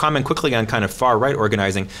just to comment quickly on kind of far-right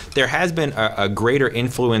organizing, there has been a greater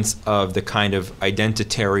influence of the kind of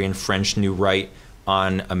identitarian French New Right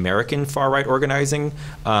on American far-right organizing.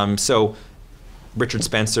 So Richard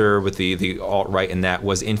Spencer with the alt-right in that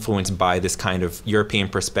was influenced by this kind of European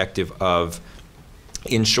perspective of,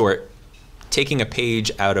 in short, taking a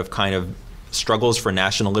page out of kind of struggles for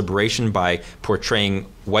national liberation by portraying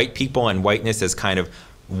white people and whiteness as kind of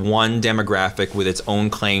one demographic with its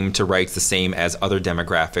own claim to rights the same as other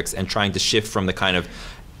demographics, and trying to shift from the kind of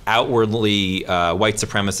outwardly white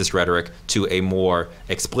supremacist rhetoric to a more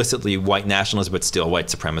explicitly white nationalist but still white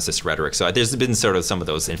supremacist rhetoric. So there's been sort of some of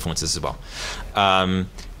those influences as well.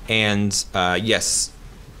 Yes?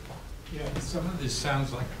 Yeah, some of this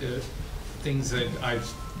sounds like the things that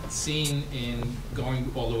I've seen in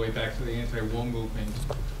going all the way back to the anti-war movement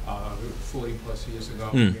 40 plus years ago,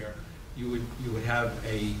 where you would have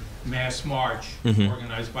a mass march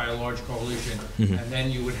organized by a large coalition, and then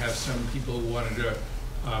you would have some people who wanted to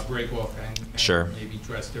break off and maybe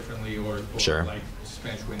dress differently or like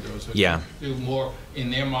smash windows, or do more,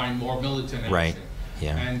 in their mind, more militant action. Right.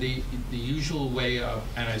 Yeah. And the usual way of,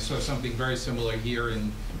 and I saw something very similar here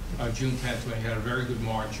in June 10th, when we had a very good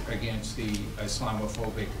march against the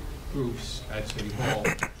Islamophobic groups at City Hall,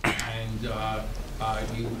 and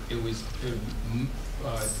it was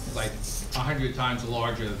like 100 times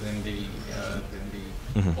larger than the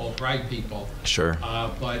alt-right people. Sure.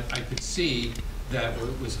 But I could see that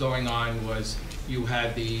was going on was you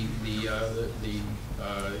had the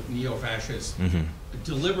neo-fascists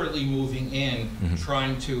deliberately moving in,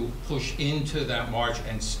 trying to push into that march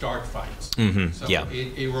and start fights. So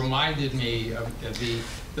it reminded me of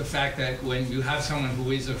the fact that when you have someone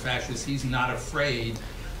who is a fascist, he's not afraid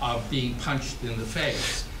of being punched in the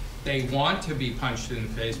face. They want to be punched in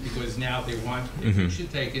the face because now they want they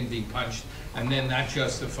should take and be punched, and then that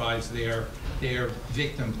justifies their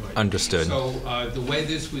victimhood. Understood. So the way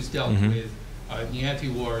this was dealt with, the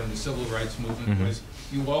anti-war and the civil rights movement was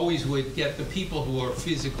you always would get the people who are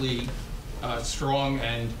physically strong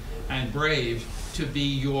and brave to be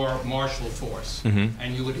your martial force,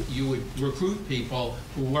 and you would recruit people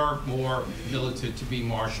who were more militant to be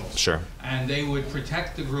marshals. Sure. And they would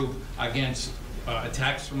protect the group against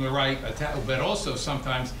attacks from the right, but also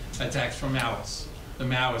sometimes attacks from Maoists. The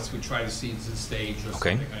Maoists would try to seize the stage or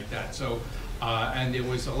something like that. So, and there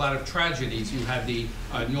was a lot of tragedies. You had the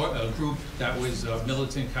group that was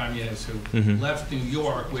militant communists who left New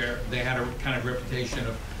York, where they had a kind of reputation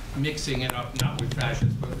of mixing it up, not with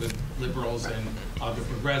fascists, but with liberals and other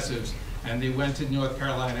progressives. And they went to North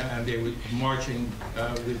Carolina, and they were marching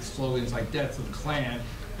with slogans like "Death to the Klan."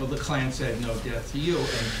 Well, the Klan said no death to you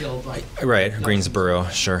and killed like Greensboro,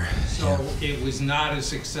 sure. So it was not a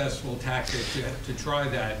successful tactic to try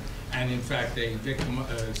that, and in fact,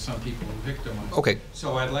 some people were victimized. Okay.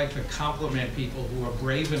 So I'd like to compliment people who are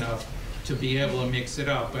brave enough to be able to mix it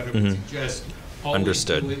up, but I would suggest always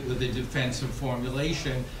do it with a defensive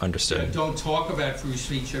formulation. Understood. Don't talk about free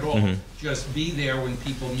speech at all. Just be there when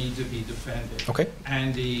people need to be defended. Okay.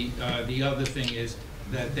 And the other thing is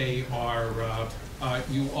that they are.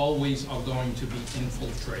 You always are going to be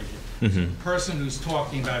infiltrated. The person who's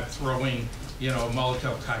talking about throwing,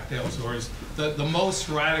 Molotov cocktails, or is the most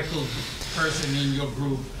radical person in your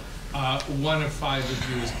group, one of 5 of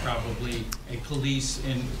you is probably a police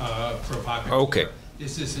provocateur. Okay.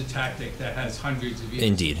 This is a tactic that has hundreds of years.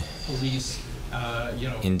 Indeed. Police,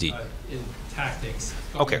 Indeed. Tactics.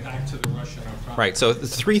 Okay. Back to the Russian. Right. So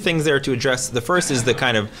 3 things there to address. The first is the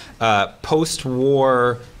kind of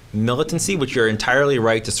post-war militancy, which you're entirely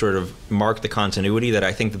right to sort of mark the continuity, that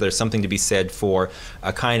I think that there's something to be said for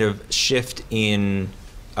a kind of shift in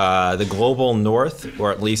the global north,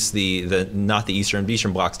 or at least the not the Eastern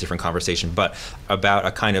Bloc's different conversation, but about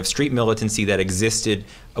a kind of street militancy that existed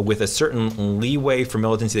with a certain leeway for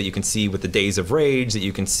militancy that you can see with the Days of Rage, that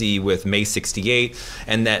you can see with May '68,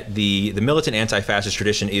 and that the militant anti-fascist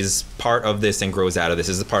tradition is part of this and grows out of this,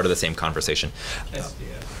 is a part of the same conversation.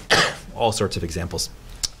 All sorts of examples.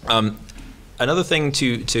 Another thing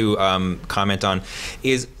to comment on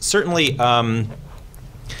is certainly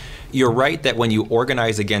you're right that when you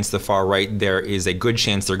organize against the far right, there is a good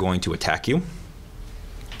chance they're going to attack you.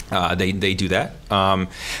 They do that,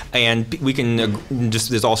 and we can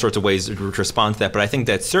there's all sorts of ways to respond to that. But I think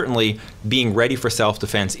that certainly being ready for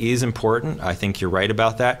self-defense is important. I think you're right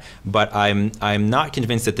about that. But I'm not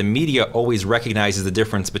convinced that the media always recognizes the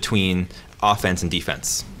difference between offense and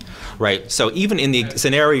defense. Right. So even in the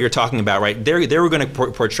scenario you're talking about, right, they were going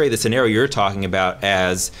to portray the scenario you're talking about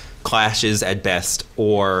as clashes at best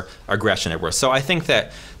or aggression at worst. So I think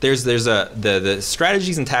that the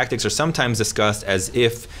strategies and tactics are sometimes discussed as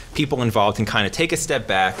if people involved can kind of take a step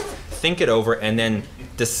back, think it over, and then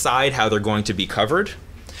decide how they're going to be covered.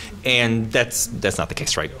 And that's not the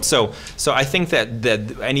case, right? So I think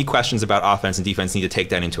that any questions about offense and defense need to take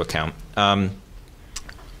that into account.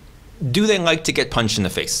 Do they like to get punched in the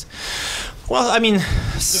face? Well, I mean,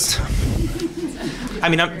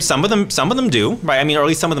 some of them do, right? I mean, or at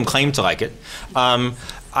least some of them claim to like it.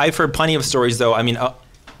 I've heard plenty of stories, though. I mean,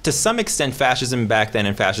 to some extent, fascism back then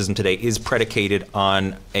and fascism today is predicated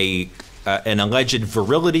on an alleged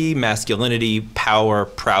virility, masculinity, power,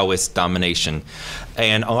 prowess, domination,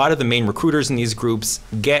 and a lot of the main recruiters in these groups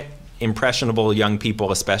get impressionable young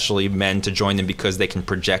people, especially men, to join them because they can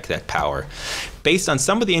project that power. Based on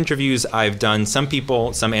some of the interviews I've done, some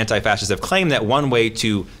anti-fascists have claimed that one way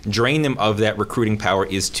to drain them of that recruiting power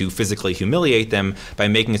is to physically humiliate them by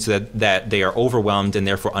making it so that they are overwhelmed and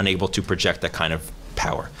therefore unable to project that kind of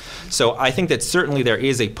power. So I think that certainly there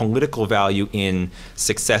is a political value in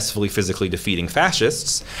successfully physically defeating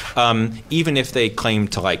fascists, even if they claim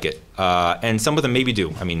to like it. And some of them maybe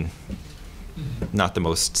do. I mean, not the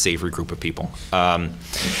most savory group of people.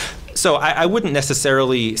 So I wouldn't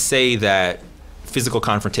necessarily say that physical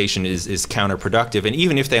confrontation is counterproductive, and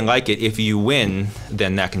even if they like it, if you win,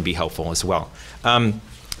 then that can be helpful as well.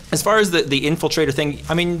 As far as the infiltrator thing,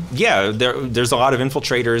 I mean, yeah, there's a lot of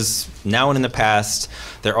infiltrators now and in the past.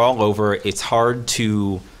 They're all over. It's hard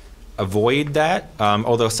to avoid that,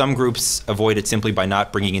 although some groups avoid it simply by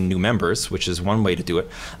not bringing in new members, which is one way to do it.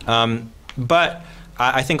 But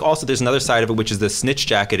I think also there's another side of it, which is the snitch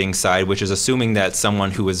jacketing side, which is assuming that someone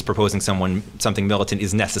who is proposing something militant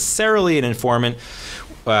is necessarily an informant,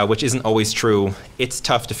 which isn't always true. It's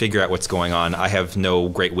tough to figure out what's going on. I have no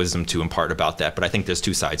great wisdom to impart about that, but I think there's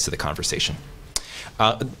two sides to the conversation.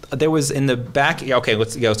 There was in the back. Yeah, okay,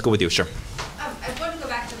 let's go with you. Sure. I want to go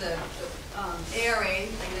back to the ARA.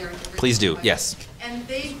 Please do. Yes. And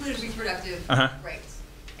they included reproductive rights.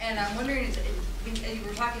 And I'm wondering, when you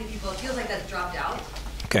were talking to people, it feels like that's dropped out.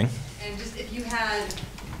 Okay. And just if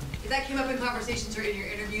that came up in conversations or in your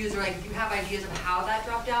interviews, or like if you have ideas of how that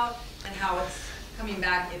dropped out and how it's coming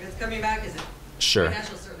back, if it's coming back, is it? Sure.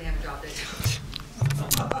 National certainly haven't dropped it.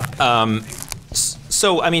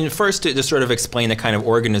 So, I mean, first to sort of explain the kind of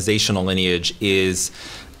organizational lineage is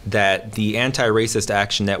that the Anti-Racist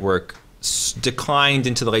Action Network declined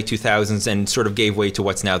into the late 2000s and sort of gave way to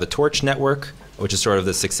what's now the Torch Network, which is sort of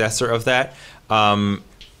the successor of that.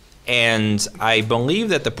 And I believe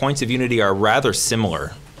that the points of unity are rather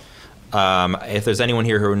similar. If there's anyone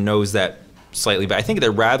here who knows that slightly, but I think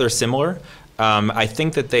they're rather similar. I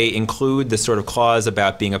think that they include this sort of clause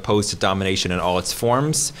about being opposed to domination in all its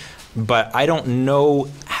forms. But I don't know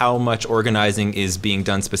how much organizing is being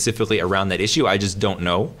done specifically around that issue. I just don't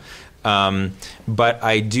know. But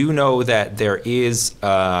I do know that there is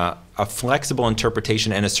a flexible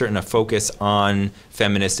interpretation and a focus on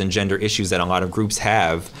feminist and gender issues that a lot of groups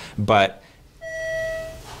have. But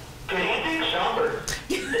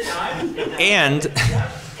and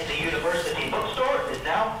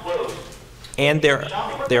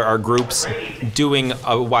there are groups doing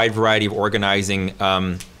a wide variety of organizing.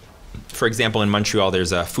 For example, in Montreal,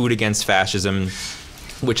 there's a Food Against Fascism,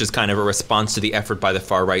 which is kind of a response to the effort by the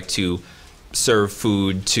far right to serve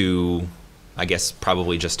food to, I guess,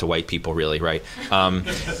 probably just to white people, really, right?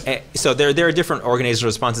 So there are different organizational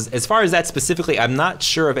responses. As far as that specifically, I'm not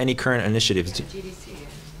sure of any current initiatives. GDC.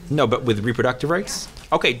 No, but with reproductive rights?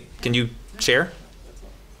 Okay, can you share?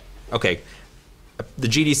 Okay. The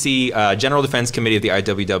GDC, General Defense Committee of the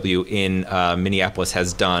IWW in Minneapolis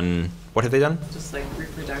has done, what have they done? Just like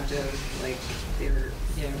reproductive, like they're,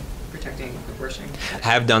 protecting abortion.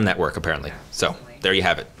 Have done that work, apparently. So there you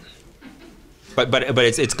have it. But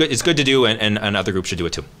it's good to do, and other groups should do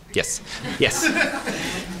it too. Yes. Yes. I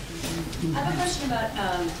have a question about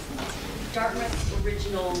Dartmouth's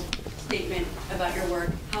original statement about your work,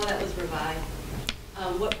 how that was revived.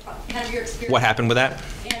 What kind of your experience? What happened with that?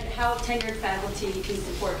 And how tenured faculty can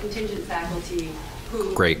support contingent faculty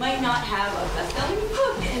who Great. might not have a best-selling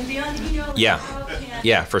book and beyond,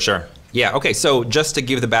 Yeah, for sure. Yeah, okay, so just to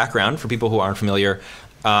give the background for people who aren't familiar,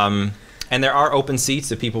 and there are open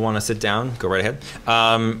seats if people want to sit down, go right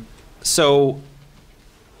ahead. So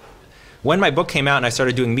when my book came out and I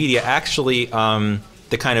started doing media, actually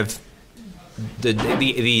the kind of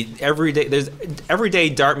the everyday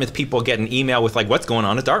Dartmouth people get an email with like, what's going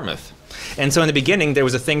on at Dartmouth? And so in the beginning, there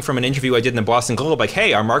was a thing from an interview I did in the Boston Globe, like,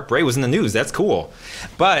 hey, our Mark Bray was in the news, that's cool.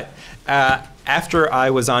 But after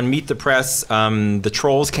I was on Meet the Press, the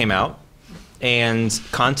trolls came out and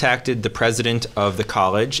contacted the president of the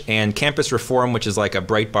college, and Campus Reform, which is like a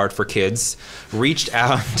Breitbart for kids, reached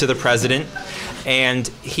out to the president, and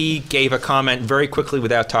he gave a comment very quickly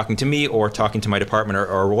without talking to me or talking to my department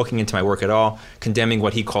or looking into my work at all, condemning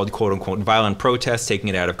what he called quote-unquote violent protests, taking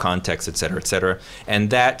it out of context, et cetera, et cetera.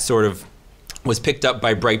 And that sort of was picked up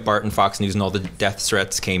by Breitbart and Fox News, and all the death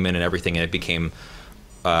threats came in and everything, and it became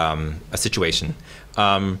a situation.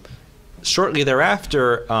 Shortly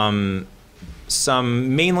thereafter,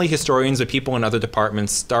 some mainly historians but people in other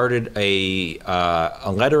departments started a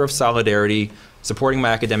letter of solidarity supporting my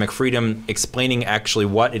academic freedom, explaining actually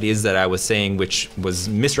what it is that I was saying, which was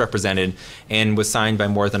misrepresented, and was signed by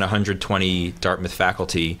more than 120 Dartmouth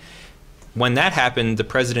faculty. When that happened, the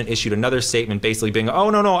president issued another statement basically being, oh,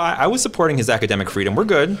 no, I was supporting his academic freedom. We're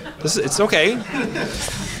good. It's okay.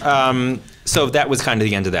 So that was kind of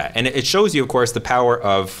the end of that. And it shows you, of course, the power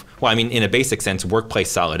of, well, I mean, in a basic sense, workplace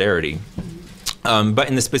solidarity. But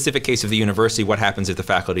in the specific case of the university, what happens if the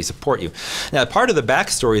faculty support you? Now, part of the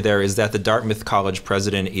backstory there is that the Dartmouth College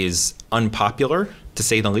president is unpopular, to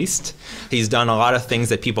say the least. He's done a lot of things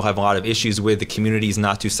that people have a lot of issues with. The community's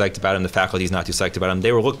not too psyched about him. The faculty's not too psyched about him.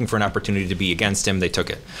 They were looking for an opportunity to be against him. They took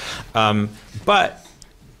it. But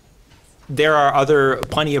there are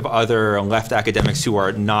plenty of other left academics who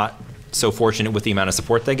are not so fortunate with the amount of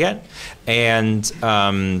support they get. And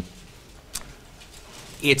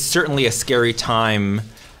it's certainly a scary time,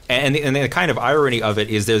 And the kind of irony of it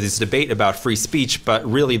is there's this debate about free speech, but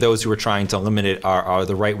really those who are trying to limit it are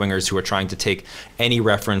the right-wingers who are trying to take any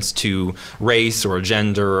reference to race or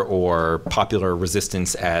gender or popular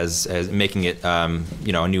resistance as making it,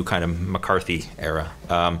 you know, a new kind of McCarthy era.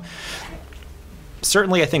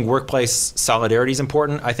 Certainly, I think workplace solidarity is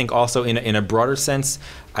important. I think also in a broader sense,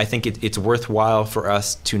 I think it's worthwhile for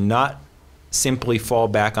us to not simply fall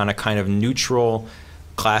back on a kind of neutral,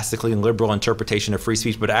 classically liberal interpretation of free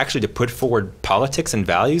speech, but actually to put forward politics and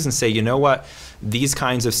values and say, you know what, these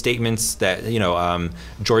kinds of statements that, you know,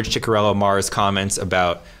 George Ciccarello Marr's comments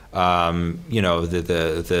about, you know,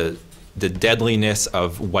 the deadliness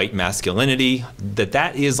of white masculinity,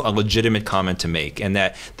 that is a legitimate comment to make, and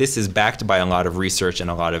that this is backed by a lot of research and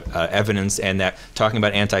a lot of evidence, and that talking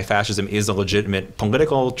about anti-fascism is a legitimate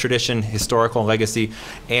political tradition, historical legacy,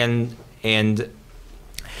 and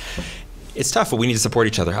it's tough, but we need to support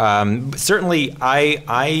each other. Certainly,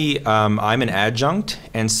 I'm an adjunct,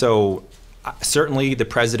 and so certainly the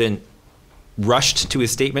president rushed to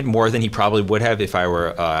his statement more than he probably would have if I were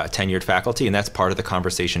a tenured faculty, and that's part of the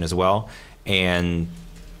conversation as well. And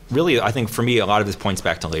really, I think for me, a lot of this points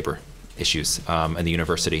back to labor issues in the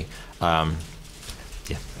university. Yeah,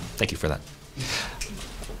 thank you for that.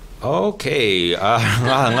 Okay,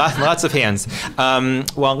 lots of hands.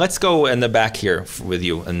 Well, let's go in the back here with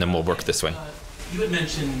you, and then we'll work this way. You had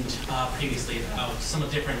mentioned previously about some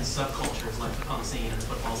of the different subcultures, like the punk scene and the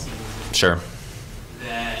football scene. Sure.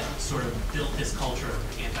 That sort of built this culture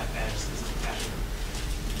of anti-fascism.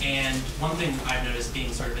 And one thing I've noticed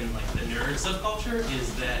being sort of in like the nerd subculture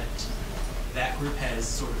is that that group has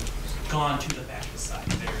sort of gone to the fascist side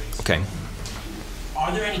very strongly. Okay.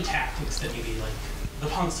 Are there any tactics that maybe like the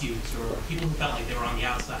punks used or people who felt like they were on the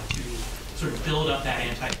outside to sort of build up that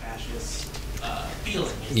anti-fascist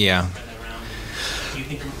feeling? Yeah. Spread that around? Do you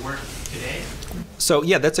think it would work today? So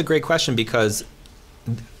yeah, that's a great question, because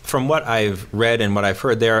from what I've read and what I've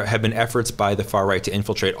heard, there have been efforts by the far right to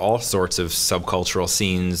infiltrate all sorts of subcultural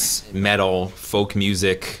scenes, metal, folk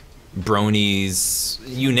music, bronies,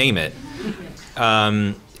 you name it.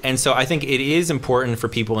 And so I think it is important for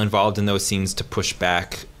people involved in those scenes to push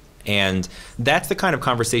back. And that's the kind of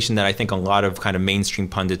conversation that I think a lot of kind of mainstream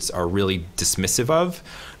pundits are really dismissive of.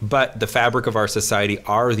 But the fabric of our society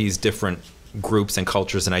are these different groups and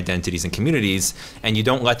cultures and identities and communities, and you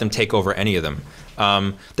don't let them take over any of them.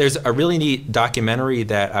 There's a really neat documentary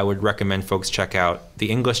that I would recommend folks check out.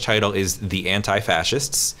 The English title is The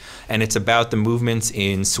Anti-Fascists, and it's about the movements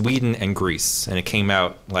in Sweden and Greece, and it came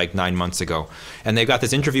out like 9 months ago. And they've got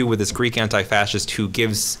this interview with this Greek anti-fascist who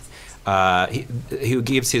gives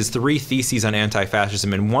his 3 theses on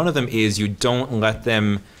anti-fascism, and one of them is you don't let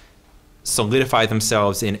them solidify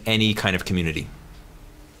themselves in any kind of community.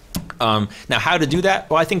 Now, how to do that?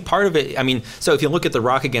 Well, I think part of it, I mean, so if you look at the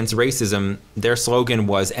Rock Against Racism, their slogan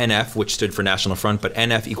was NF, which stood for National Front, but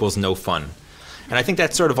NF equals no fun. And I think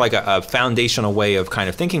that's sort of like a foundational way of kind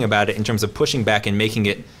of thinking about it in terms of pushing back and making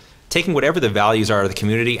it, taking whatever the values are of the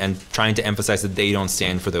community and trying to emphasize that they don't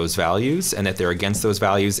stand for those values and that they're against those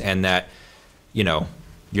values, and that, you know,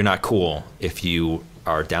 you're not cool if you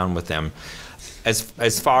are down with them.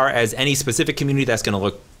 As far as any specific community, that's going to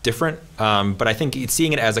look different, but I think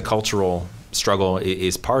seeing it as a cultural struggle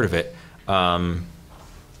is part of it.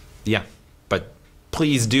 Yeah, but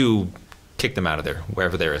please do kick them out of there,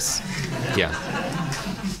 wherever there is. Yeah.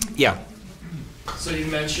 Yeah. So you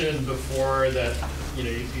mentioned before that, you know,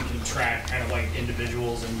 you can track kind of like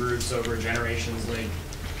individuals and groups over generations, like,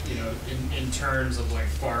 you know, in terms of like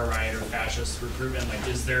far right or fascist recruitment, like,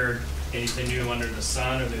 is there anything new under the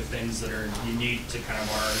sun? Are there things that are unique to kind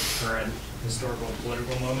of our current historical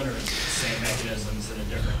political moment, or is it the same mechanisms in a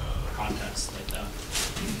different context like that?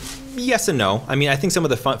 Yes and no. I mean, I think some of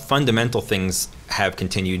the fundamental things have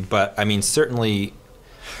continued, but I mean, certainly,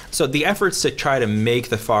 so the efforts to try to make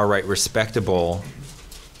the far right respectable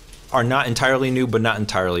are not entirely new, but not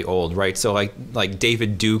entirely old, right? So like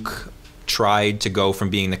David Duke tried to go from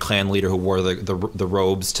being the Klan leader who wore the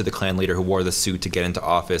robes to the Klan leader who wore the suit to get into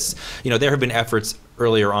office. You know, there have been efforts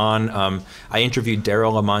earlier on. I interviewed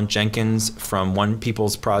Daryl Lamont Jenkins from One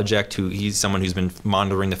People's Project, he's someone who's been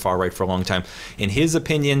monitoring the far right for a long time. In his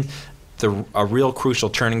opinion, a real crucial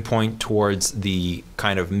turning point towards the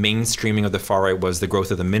kind of mainstreaming of the far right was the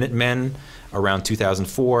growth of the Minutemen around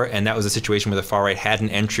 2004, and that was a situation where the far right had an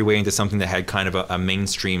entryway into something that had kind of a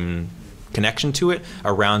mainstream connection to it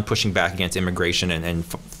around pushing back against immigration and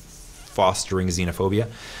fostering xenophobia.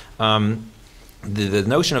 The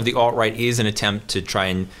notion of the alt-right is an attempt to try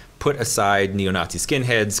and put aside neo-Nazi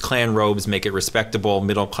skinheads, Klan robes, make it respectable,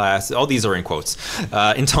 middle class, all these are in quotes,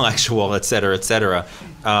 intellectual, et cetera, et cetera.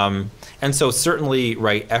 And so certainly,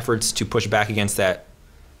 right, efforts to push back against that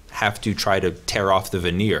have to try to tear off the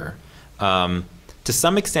veneer. To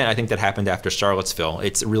some extent, I think that happened after Charlottesville.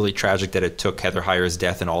 It's really tragic that it took Heather Heyer's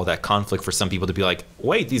death and all that conflict for some people to be like,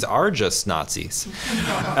 wait, these are just Nazis.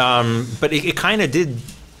 But it kind of did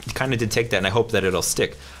take that, and I hope that it'll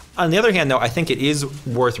stick. On the other hand, though, I think it is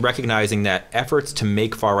worth recognizing that efforts to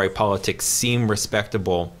make far-right politics seem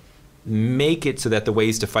respectable make it so that the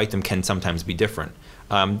ways to fight them can sometimes be different.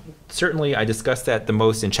 Certainly, I discussed that the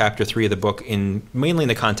most in Chapter 3 of the book, mainly in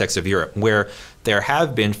the context of Europe, where there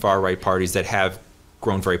have been far-right parties that have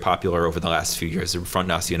grown very popular over the last few years. The Front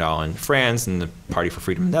National in France and the Party for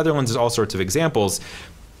Freedom in the Netherlands. There's all sorts of examples.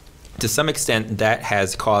 To some extent, that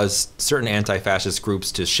has caused certain anti-fascist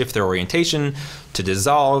groups to shift their orientation, to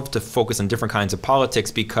dissolve, to focus on different kinds of politics,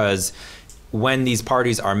 because when these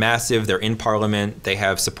parties are massive, they're in parliament, they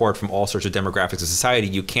have support from all sorts of demographics of society,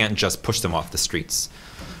 you can't just push them off the streets.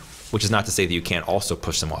 Which is not to say that you can't also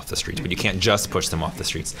push them off the streets, but you can't just push them off the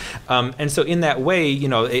streets. And so in that way, you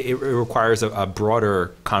know, it requires a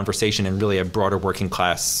broader conversation and really a broader working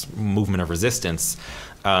class movement of resistance.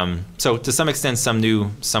 So to some extent, some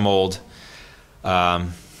new, some old. Yeah.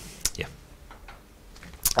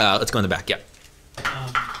 Let's go in the back. Yeah. I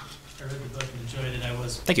read the book and enjoyed it. I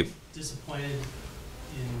was Thank you. disappointed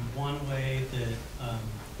in one way that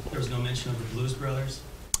there was no mention of the Blues Brothers.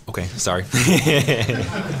 Okay, sorry.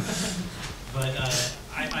 But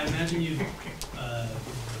I imagine you've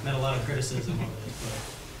met a lot of criticism of it,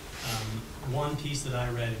 but one piece that I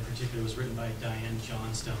read in particular was written by Diane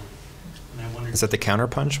Johnstone, and I wondered... Is that the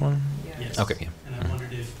Counterpunch one? Yes. Okay, yeah. And I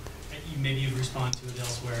wondered if, maybe you'd respond to it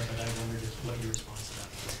elsewhere, but I wondered what your response to that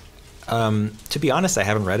was. To be honest, I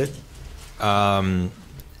haven't read it.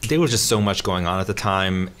 There was just so much going on at the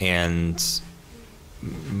time, and...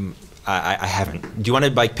 I haven't. Do you want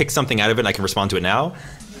to like pick something out of it and I can respond to it now?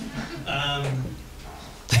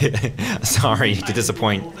 Sorry to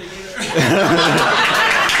disappoint.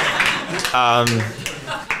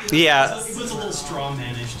 Yeah. It was a little straw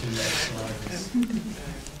managed to me.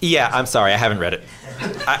 Yeah, I'm sorry. I haven't read it.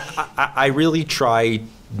 I really try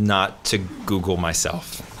not to Google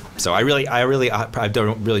myself. So I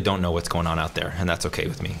don't know what's going on out there, and that's okay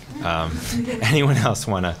with me. Anyone else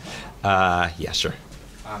want to? Yeah, sure.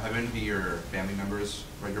 Have any of your family members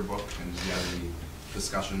read your book, and do you have any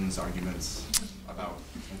discussions, arguments about?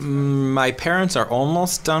 My parents are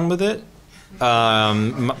almost done with it.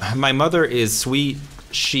 My mother is sweet.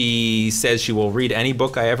 She says she will read any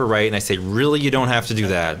book I ever write, and I say, really, you don't have to do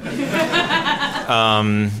that.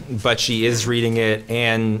 But she is reading it,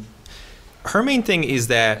 and her main thing is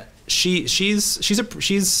that she's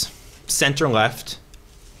center left,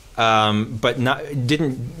 but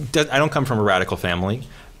I don't come from a radical family.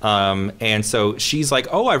 And so she's like,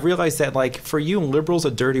 oh, I realized that like for you, liberal's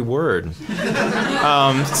a dirty word. So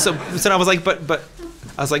I was like, but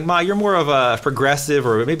I was like, Ma, you're more of a progressive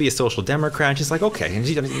or maybe a social democrat. And she's like, okay. And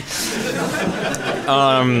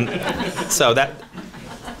so that,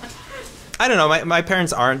 I don't know. My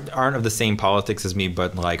parents aren't of the same politics as me,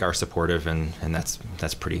 but like are supportive, and that's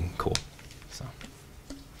pretty cool. So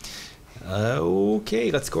okay,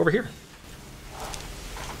 let's go over here.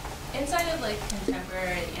 Inside of like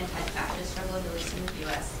contemporary anti-fascist struggle, at least in the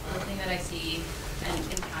U.S., the thing that I see and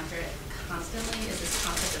encounter constantly is this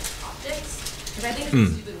concept of optics. Because I think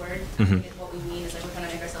it's a stupid word. I think what we mean is like we're trying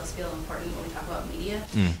to make ourselves feel important when we talk about media.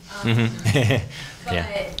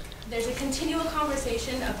 But there's a continual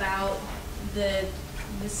conversation about the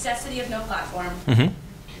necessity of no platform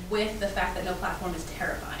with the fact that no platform is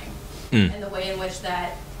terrifying. And the way in which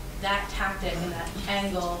that tactic and that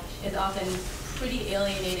angle is often pretty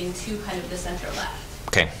alienating to kind of the center left.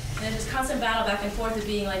 Okay. And there's this constant battle back and forth of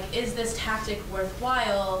being like, is this tactic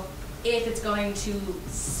worthwhile if it's going to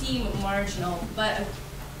seem marginal,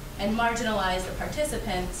 and marginalize the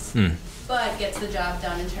participants, but gets the job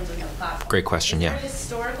done in terms of no platform? Great question. Is Yeah. there a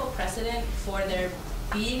historical precedent for there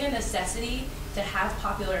being a necessity to have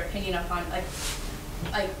popular opinion upon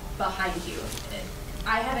like behind you?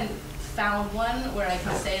 I haven't found one where I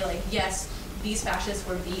can say like, yes, these fascists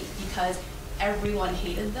were beat because everyone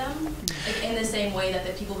hated them, like in the same way that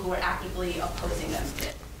the people who were actively opposing them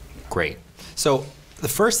did. Great. So the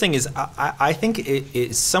first thing is I think it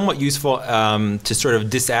is somewhat useful to sort of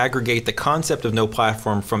disaggregate the concept of no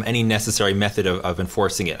platform from any necessary method of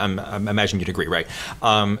enforcing it. I imagine you'd agree, right?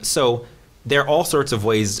 So there are all sorts of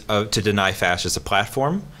ways to deny fascists a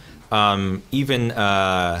platform. Even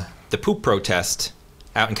the poop protest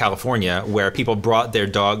out in California, where people brought their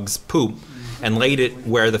dogs' poop and laid it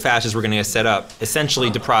where the fascists were going to get set up, essentially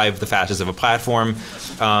deprived the fascists of a platform.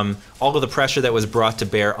 All of the pressure that was brought to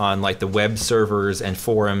bear on like the web servers and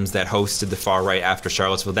forums that hosted the far right after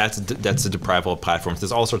Charlottesville, that's a deprival of platforms.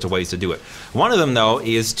 There's all sorts of ways to do it. One of them, though,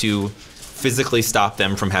 is to physically stop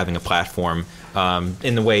them from having a platform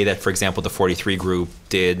in the way that, for example, the 43 group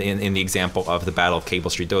did in the example of the Battle of Cable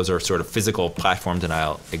Street. Those are sort of physical platform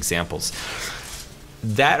denial examples.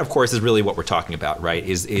 That, of course, is really what we're talking about, right?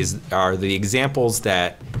 Are the examples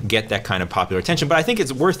that get that kind of popular attention. But I think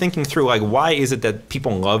it's worth thinking through, like, why is it that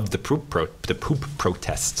people loved the poop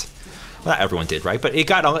protest? Well, not everyone did, right? But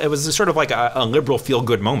it was sort of like a liberal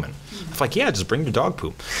feel-good moment. It's like, yeah, just bring your dog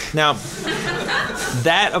poop. Now,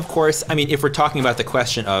 that, of course, I mean, if we're talking about the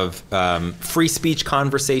question of free speech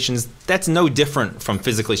conversations, that's no different from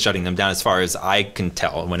physically shutting them down as far as I can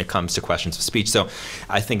tell when it comes to questions of speech. So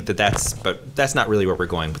I think but that's not really where we're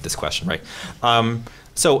going with this question, right?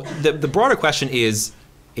 So the broader question is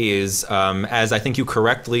as I think you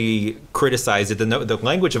correctly criticized it, the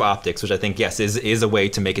language of optics, which I think, yes, is a way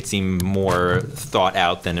to make it seem more thought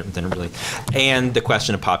out than it really, and the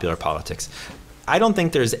question of popular politics. I don't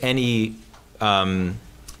think there's any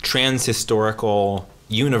trans-historical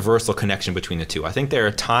universal connection between the two. I think there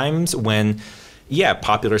are times when, yeah,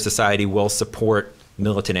 popular society will support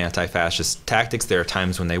militant anti-fascist tactics. There are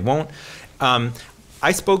times when they won't.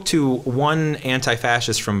 I spoke to one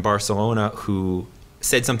anti-fascist from Barcelona who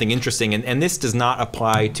said something interesting, and this does not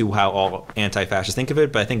apply to how all anti-fascists think of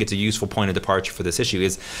it, but I think it's a useful point of departure for this issue,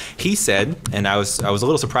 is he said, and I was a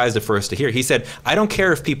little surprised at first to hear, he said, I don't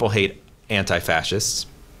care if people hate anti-fascists,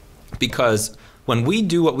 because when we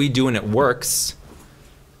do what we do and it works,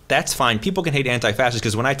 that's fine. People can hate anti-fascists,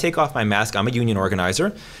 because when I take off my mask, I'm a union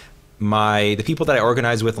organizer. The people that I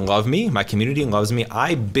organize with love me. My community loves me.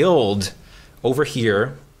 I build over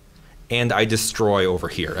here, and I destroy over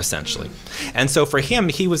here, essentially. And so for him,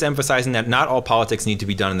 he was emphasizing that not all politics need to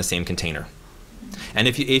be done in the same container. And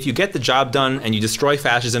if you get the job done and you destroy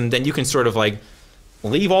fascism, then you can sort of like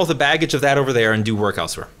leave all the baggage of that over there and do work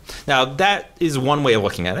elsewhere. Now, that is one way of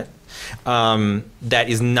looking at it. That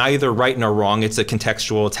is neither right nor wrong. It's a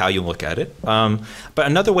contextual, it's how you look at it. But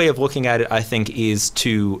another way of looking at it, I think, is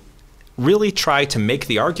to really try to make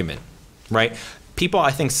the argument, right? People,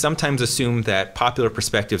 I think, sometimes assume that popular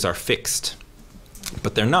perspectives are fixed,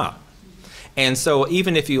 but they're not. And so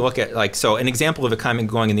even if you look at, like, so an example of it kind of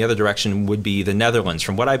going in the other direction would be the Netherlands.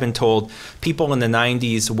 From what I've been told, people in the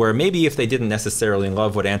 90s were maybe if they didn't necessarily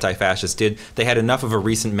love what anti-fascists did, they had enough of a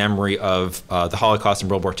recent memory of the Holocaust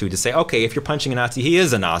and World War II to say, okay, if you're punching a Nazi, he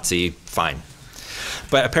is a Nazi, fine.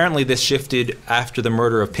 But apparently this shifted after the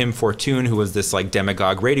murder of Pim Fortuyn, who was this like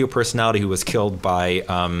demagogue radio personality who was killed by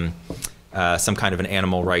some kind of an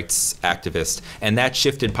animal rights activist. And that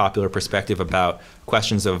shifted popular perspective about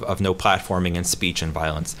questions of no platforming and speech and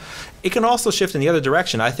violence. It can also shift in the other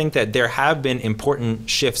direction. I think that there have been important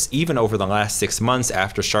shifts even over the last 6 months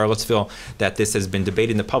after Charlottesville, that this has been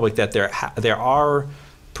debated in the public, that there are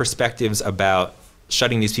perspectives about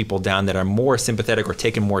shutting these people down that are more sympathetic or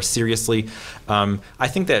taken more seriously. I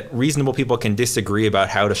think that reasonable people can disagree about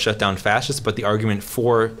how to shut down fascists, but the argument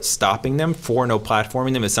for stopping them, for no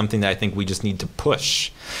platforming them, is something that I think we just need to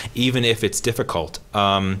push, even if it's difficult.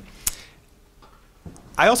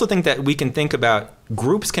 I also think that we can think about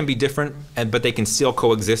groups can be different, but they can still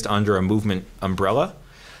coexist under a movement umbrella.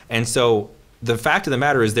 And so the fact of the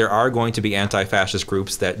matter is there are going to be anti-fascist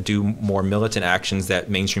groups that do more militant actions that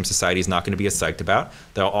mainstream society is not going to be as psyched about.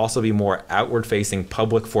 There'll also be more outward-facing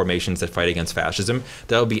public formations that fight against fascism.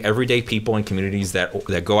 There'll be everyday people in communities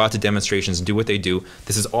that go out to demonstrations and do what they do.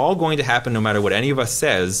 This is all going to happen no matter what any of us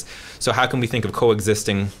says. So how can we think of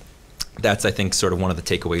coexisting? That's, I think, sort of one of the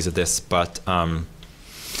takeaways of this. But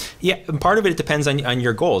yeah, part of it depends on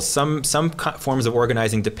your goals. Some forms of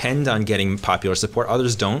organizing depend on getting popular support.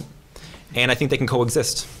 Others don't. And I think they can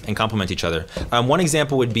coexist and complement each other. One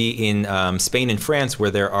example would be in Spain and France, where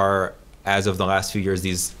there are, as of the last few years,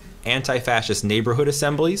 these anti-fascist neighborhood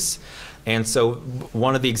assemblies. And so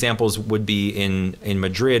one of the examples would be in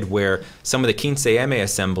Madrid, where some of the 15M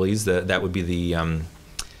assemblies, that would be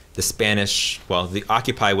the Spanish, well, the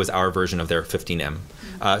Occupy was our version of their 15M.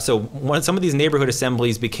 So some of these neighborhood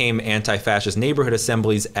assemblies became anti-fascist neighborhood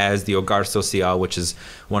assemblies as the Hogar Social, which is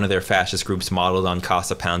one of their fascist groups modeled on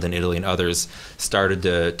Casa Pound in Italy and others, started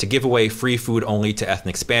to give away free food only to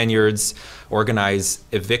ethnic Spaniards, organize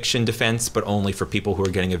eviction defense, but only for people who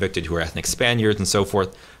are getting evicted who are ethnic Spaniards, and so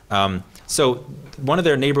forth. So one of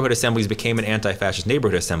their neighborhood assemblies became an anti-fascist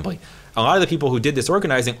neighborhood assembly. A lot of the people who did this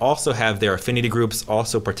organizing also have their affinity groups,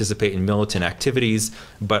 also participate in militant activities,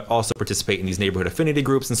 but also participate in these neighborhood affinity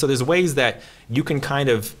groups. And so there's ways that you can kind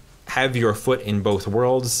of have your foot in both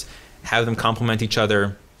worlds, have them complement each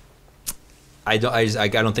other. I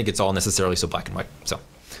don't think it's all necessarily so black and white. So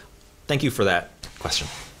thank you for that question.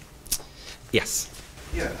 Yes.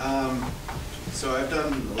 Yeah, so I've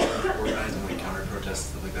done a lot of organizing, like counter-protests,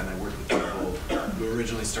 stuff like that, and I worked with people who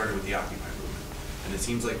originally started with the Occupy movement. And it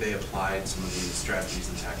seems like they applied some of these strategies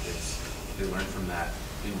and tactics they learned from that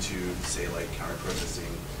into, say, like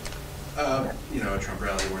counter-protesting, you know, a Trump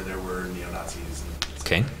rally where there were neo-Nazis and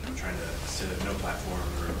okay. Trying to sit at no platform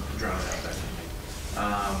or drown out that kind of thing.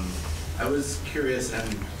 I was curious,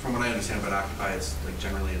 and from what I understand about Occupy, it's like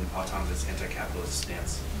generally an autonomous anti-capitalist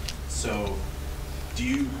stance. So do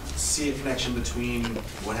you see a connection between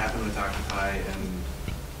what happened with Occupy and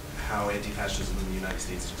how anti-fascism in the United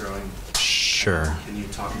States is growing? Sure. Can you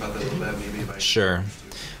talk about that a little bit, maybe? Sure.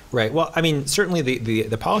 Right. Well, I mean, certainly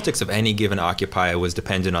the politics of any given Occupy was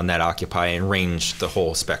dependent on that Occupy and ranged the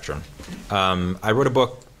whole spectrum. I wrote a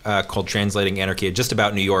book called Translating Anarchy, just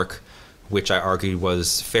about New York, which I argued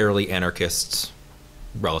was fairly anarchist,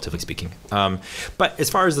 relatively speaking. But as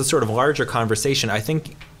far as the sort of larger conversation, I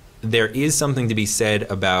think there is something to be said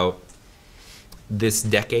about this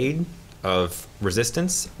decade of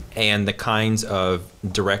resistance and the kinds of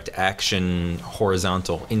direct action,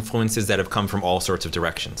 horizontal influences that have come from all sorts of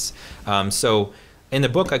directions. So in the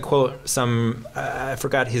book, I quote some, I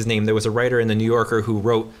forgot his name, there was a writer in the New Yorker who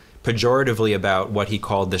wrote pejoratively about what he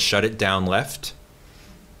called the shut it down left.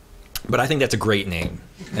 But I think that's a great name,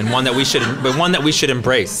 and one that we should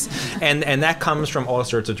embrace. And that comes from all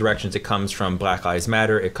sorts of directions. It comes from Black Lives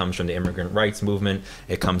Matter. It comes from the immigrant rights movement.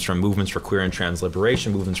 It comes from movements for queer and trans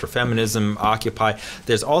liberation, movements for feminism, Occupy.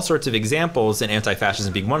 There's all sorts of examples, and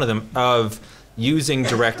anti-fascism being one of them, of using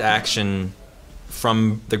direct action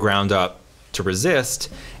from the ground up to resist.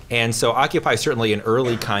 And so Occupy is certainly an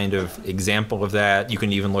early kind of example of that. You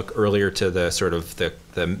can even look earlier to the sort of the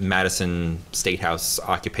Madison State House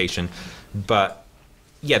occupation. But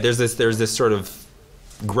yeah, there's this sort of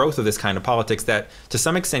growth of this kind of politics that to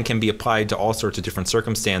some extent can be applied to all sorts of different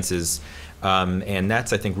circumstances. And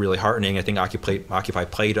that's, I think, really heartening. I think Occupy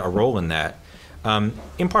played a role in that.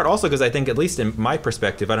 In part also because I think, at least in my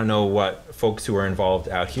perspective, I don't know what folks who are involved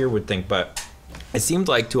out here would think, but it seemed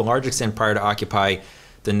like to a large extent prior to Occupy,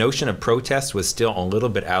 the notion of protest was still a little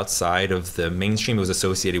bit outside of the mainstream. It was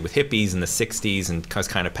associated with hippies in the 60s and was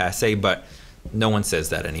kind of passé, but no one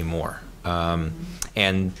says that anymore.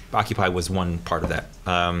 And Occupy was one part of that.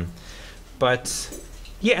 But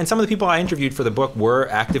yeah, and some of the people I interviewed for the book were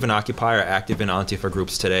active in Occupy or active in Antifa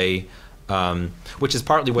groups today, which is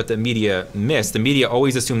partly what the media missed. The media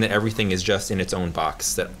always assume that everything is just in its own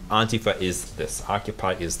box, that Antifa is this,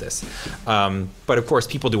 Occupy is this. But of course,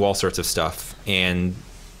 people do all sorts of stuff, and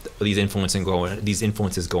these influences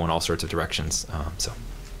go in all sorts of directions.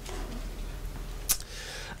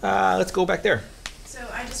 Let's go back there. So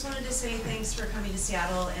I just wanted to say thanks for coming to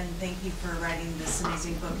Seattle, and thank you for writing this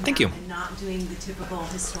amazing book. Thank you. And not doing the typical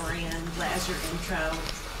historian as your intro,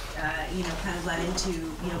 kind of led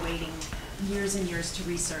into, waiting years and years to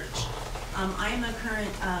research. I am a current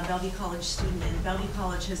Bellevue College student, and Bellevue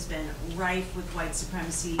College has been rife with white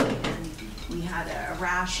supremacy, and we had a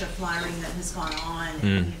rash of flyering that has gone on,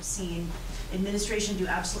 and we've seen administration do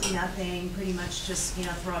absolutely nothing, pretty much just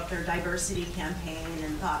throw up their diversity campaign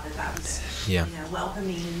and thought that was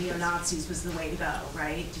welcoming neo-Nazis was the way to go,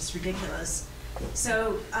 right? Just ridiculous.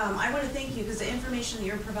 So I want to thank you because the information that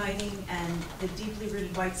you're providing and the deeply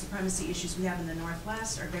rooted white supremacy issues we have in the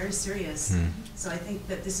Northwest are very serious. So I think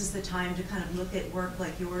that this is the time to kind of look at work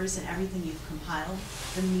like yours and everything you've compiled.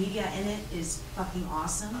 The media in it is fucking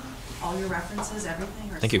awesome. All your references,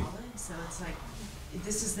 everything are solid. So it's like,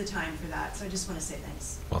 this is the time for that. So I just want to say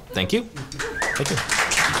thanks. Well, thank you. Thank you.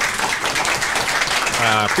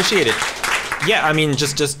 Appreciate it. Yeah, I mean,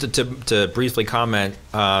 just to briefly comment,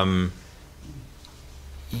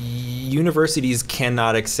 universities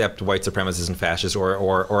cannot accept white supremacists and fascists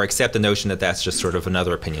or accept the notion that that's just sort of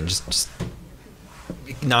another opinion, just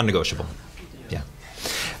non-negotiable. Yeah.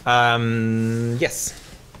 Yes.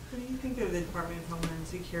 What do you think of the Department of Homeland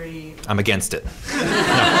Security? I'm against it.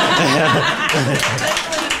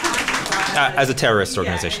 As a terrorist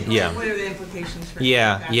organization, yeah. What are the implications for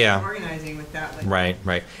organizing with that?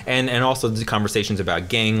 Right. And also the conversations about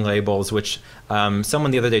gang labels, which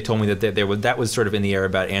someone the other day told me that that was sort of in the air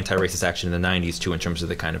about anti-racist action in the 90s too, in terms of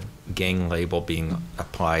the kind of gang label being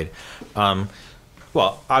applied.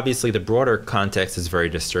 Well, obviously the broader context is very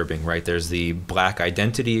disturbing, right? There's the black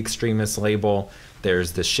identity extremist label.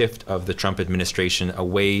 There's the shift of the Trump administration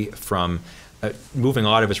away from moving a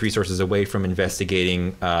lot of its resources away from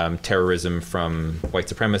investigating terrorism from white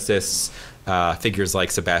supremacists. Figures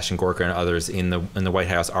like Sebastian Gorka and others in the White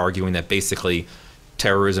House arguing that basically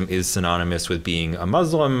terrorism is synonymous with being a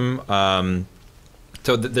Muslim.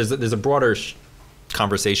 So there's a broader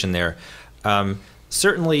conversation there.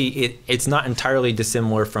 Certainly, it's not entirely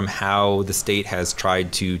dissimilar from how the state has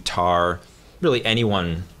tried to tar really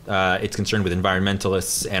anyone it's concerned with,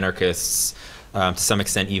 environmentalists, anarchists, to some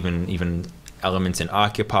extent even elements in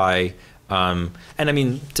Occupy. And I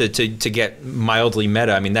mean, to get mildly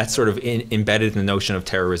meta, I mean, that's sort of embedded in the notion of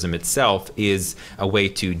terrorism itself is a way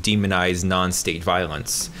to demonize non-state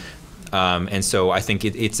violence. And so I think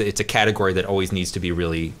it's a category that always needs to be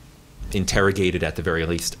really interrogated at the very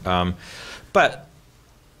least. But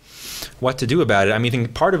what to do about it? I mean, I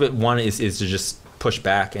think part of it, one, is to just push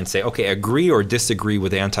back and say, okay, agree or disagree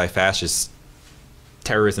with anti-fascist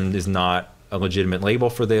terrorism is not a legitimate label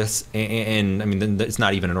for this, and I mean, it's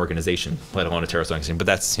not even an organization, let alone a terrorist organization. But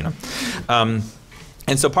that's, you know,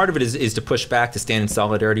 and so part of it is to push back, to stand in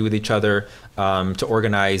solidarity with each other, to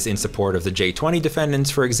organize in support of the J20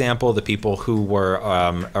 defendants, for example, the people who were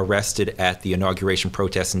arrested at the inauguration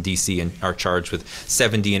protests in D.C. and are charged with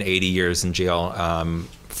 70 and 80 years in jail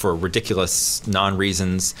for ridiculous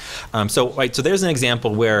non-reasons. So there's an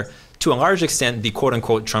example where, to a large extent, the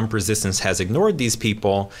quote-unquote Trump resistance has ignored these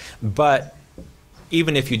people, but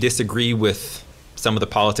even if you disagree with some of the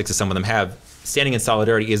politics that some of them have, standing in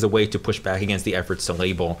solidarity is a way to push back against the efforts to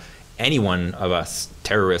label any one of us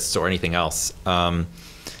terrorists or anything else.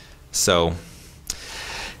 So,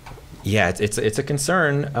 yeah, it's a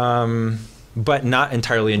concern, but not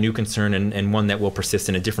entirely a new concern, and one that will persist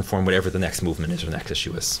in a different form, whatever the next movement is or the next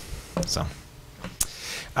issue is. So,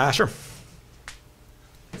 sure.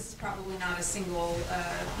 This is probably not a single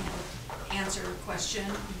answer question,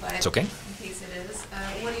 but it's okay. In case it is,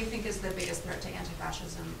 what do you think is the biggest threat to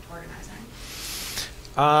anti-fascism organizing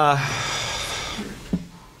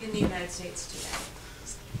in the United States today?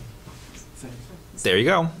 There you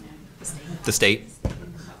go. The state.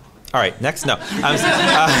 All right, next. No.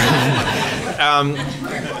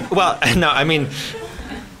 Well, no, I mean,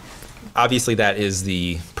 obviously that is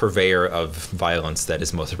the purveyor of violence that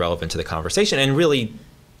is most relevant to the conversation. And really,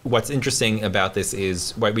 what's interesting about this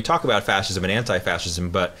is, right, we talk about fascism and anti-fascism,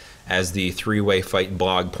 but as the three-way fight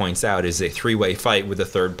blog points out, is a three-way fight with the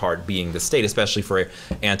third part being the state, especially for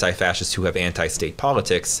anti-fascists who have anti-state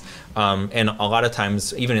politics. And a lot of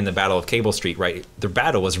times, even in the Battle of Cable Street, right, the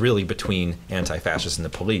battle was really between anti-fascists and the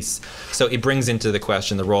police. So it brings into the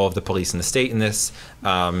question the role of the police and the state in this.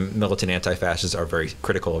 Militant anti-fascists are very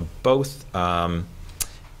critical of both.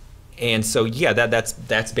 And so, yeah,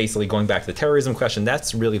 that's basically going back to the terrorism question.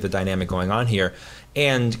 That's really the dynamic going on here,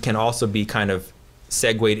 and can also be kind of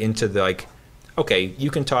segued into the, like, okay, you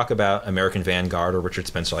can talk about American Vanguard or Richard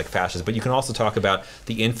Spencer like fascists, but you can also talk about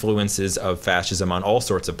the influences of fascism on all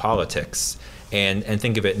sorts of politics, and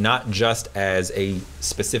think of it not just as a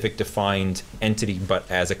specific defined entity, but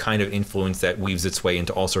as a kind of influence that weaves its way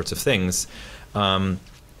into all sorts of things.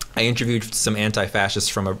 I interviewed some anti-fascists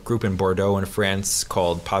from a group in Bordeaux in France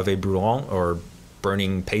called Pavé Brûlant, or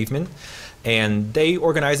Burning Pavement, and they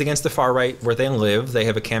organize against the far right where they live. They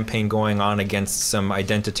have a campaign going on against some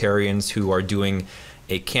identitarians who are doing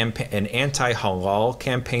an anti-halal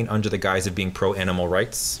campaign under the guise of being pro-animal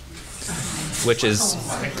rights, which is,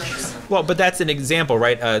 well, but that's an example,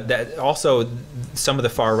 right? That also, some of the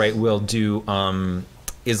far right will do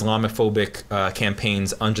Islamophobic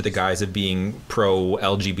campaigns under the guise of being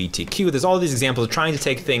pro-LGBTQ. There's all these examples of trying to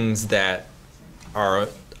take things that are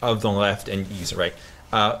of the left and use it, right?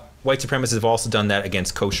 White supremacists have also done that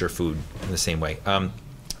against kosher food in the same way.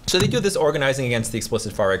 So they do this organizing against the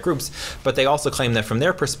explicit far-right groups, but they also claim that from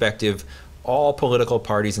their perspective, all political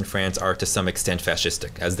parties in France are to some extent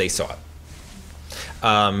fascistic, as they saw it.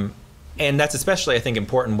 And that's especially, I think, an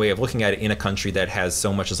important way of looking at it in a country that has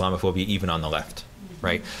so much Islamophobia even on the left.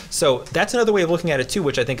 Right? So that's another way of looking at it too,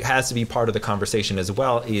 which I think has to be part of the conversation as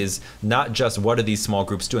well, is not just what are these small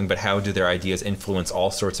groups doing, but how do their ideas influence all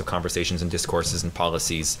sorts of conversations and discourses and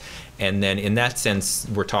policies. And then in that sense,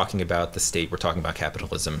 we're talking about the state, we're talking about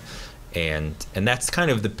capitalism. And that's kind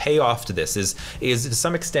of the payoff to this is to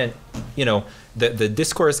some extent, you know, the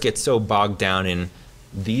discourse gets so bogged down in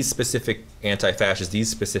these specific anti-fascists, these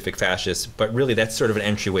specific fascists, but really that's sort of an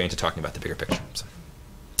entryway into talking about the bigger picture. So.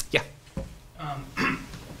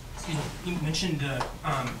 You mentioned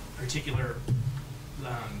particular,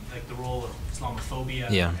 like the role of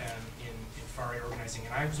Islamophobia in far-right organizing,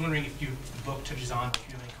 and I was wondering if your book touches on, if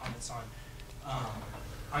you have any comments on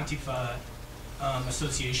Antifa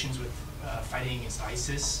associations with fighting against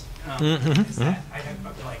ISIS. Mm-hmm, Is that,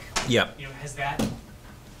 yeah. Has that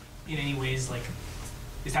in any ways,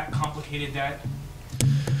 is that complicated that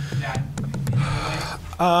in any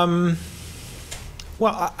way?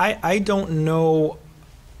 Well, I don't know.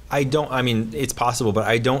 I mean, it's possible, but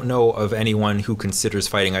I don't know of anyone who considers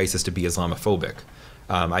fighting ISIS to be Islamophobic.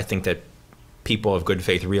 I think that people of good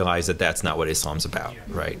faith realize that that's not what Islam's about,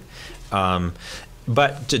 right?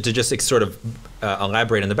 But to just sort of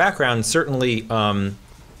elaborate on the background, certainly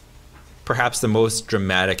perhaps the most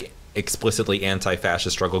dramatic, explicitly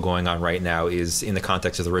anti-fascist struggle going on right now is in the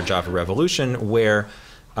context of the Rojava Revolution, where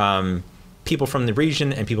people from the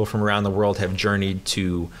region and people from around the world have journeyed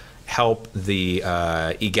to help the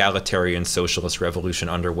egalitarian socialist revolution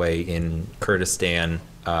underway in Kurdistan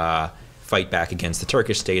fight back against the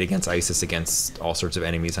Turkish state, against ISIS, against all sorts of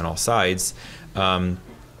enemies on all sides.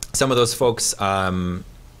 Some of those folks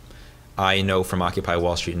I know from Occupy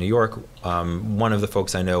Wall Street in New York. One of the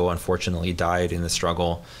folks I know, unfortunately, died in the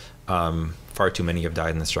struggle. Far too many have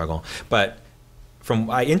died in the struggle. But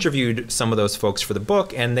I interviewed some of those folks for the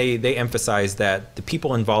book, and they emphasized that the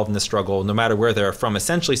people involved in the struggle, no matter where they're from,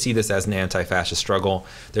 essentially see this as an anti-fascist struggle.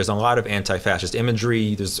 There's a lot of anti-fascist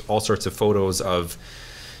imagery. There's all sorts of photos of,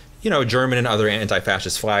 German and other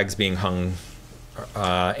anti-fascist flags being hung,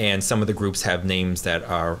 and some of the groups have names that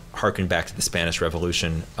are harken back to the Spanish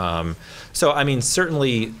Revolution. So, I mean,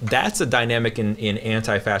 certainly that's a dynamic in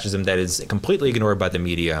anti-fascism that is completely ignored by the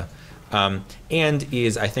media. And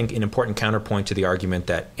is, I think, an important counterpoint to the argument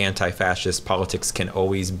that anti-fascist politics can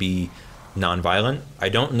always be nonviolent. I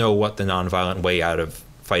don't know what the nonviolent way out of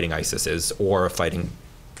fighting ISIS is, or fighting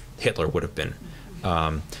Hitler would have been.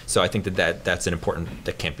 So I think that's an important,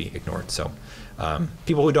 that can't be ignored. So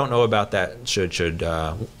people who don't know about that should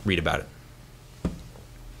read about it.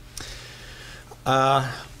 All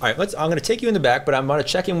right, I'm going to take you in the back, but I'm going to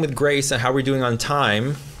check in with Grace on how we're doing on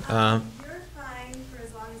time.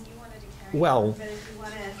 Well,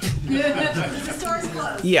 the store's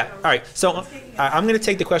closed. Yeah. All right. So I'm going to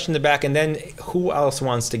take the question in the back, and then who else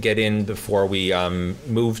wants to get in before we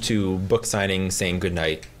move to book signing, saying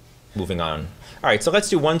goodnight, moving on? All right. So let's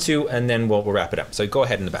do 1, 2, and then we'll wrap it up. So go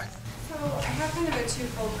ahead in the back. So I have kind of a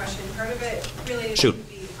twofold question. Part of it related Shoot. to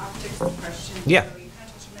the optics question. Yeah. So you kind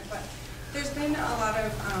of touched on it, but there's been a lot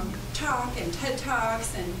of talk and TED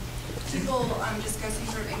Talks and people discussing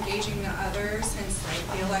sort of engaging the other since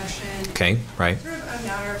the election. Okay, right. Sort of a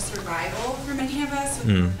matter of survival for many of us, with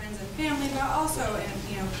our friends and family, but also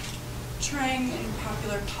in trying in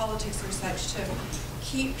popular politics or such to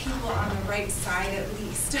keep people on the right side at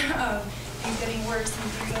least of things getting worse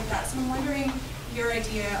and things like that. So I'm wondering your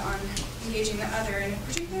idea on engaging the other, and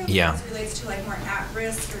particularly as it relates to more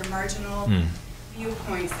at-risk or marginal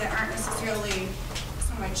viewpoints that aren't necessarily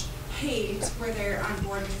so much hate, where they're on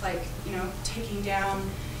board with taking down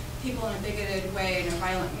people in a bigoted way, in a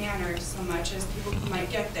violent manner, so much as people who might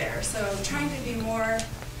get there. So trying to be more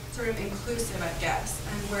sort of inclusive, I guess,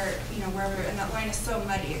 and wherever, and that line is so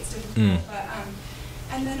muddy, it's difficult. But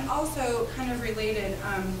and then also kind of related,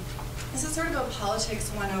 this is sort of a politics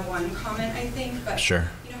 101 comment, I think, but sure.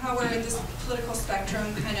 How we're in this political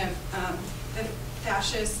spectrum, kind of the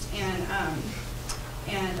fascist and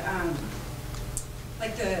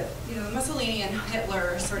like the Mussolini and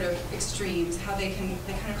Hitler sort of extremes, how they kind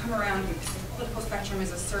of come around because the political spectrum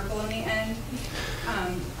is a circle in the end.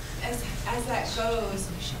 As that goes,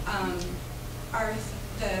 are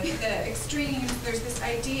the extremes? There's this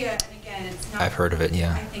idea, and again, it's not. I've heard of it.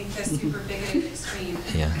 Yeah. I think the super bigoted extreme.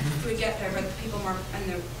 Yeah. Would get there, but the people more on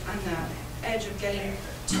the edge of getting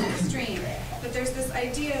too extreme. But there's this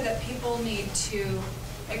idea that people need to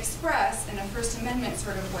express in a First Amendment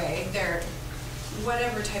sort of way their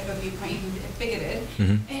whatever type of viewpoint, even if bigoted,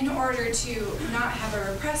 in order to not have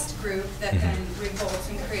a repressed group that then revolts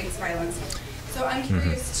and creates violence. So I'm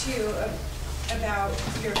curious too about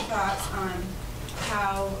your thoughts on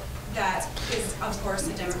how that is, of course,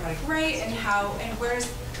 the Democratic right, and where's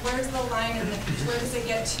the line, and where does it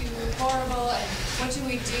get too horrible, and what do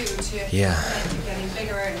we do to prevent it getting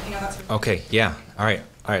bigger, and that sort of Okay. Yeah. All right.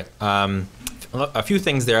 A few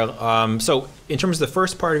things there. So in terms of the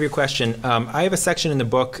first part of your question, I have a section in the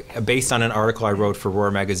book based on an article I wrote for Roar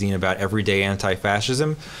Magazine about everyday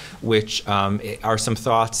anti-fascism, which are some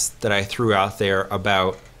thoughts that I threw out there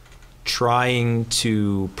about trying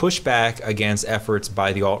to push back against efforts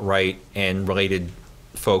by the alt-right and related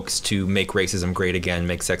folks to make racism great again,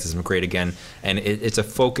 make sexism great again. And it's a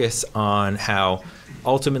focus on how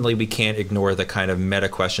ultimately we can't ignore the kind of meta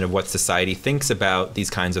question of what society thinks about these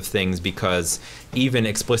kinds of things, because even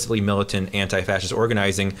explicitly militant anti-fascist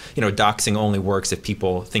organizing, doxing only works if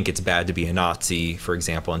people think it's bad to be a Nazi, for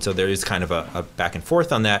example. And so there is kind of a back and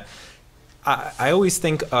forth on that. I always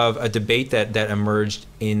think of a debate that emerged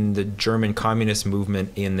in the German communist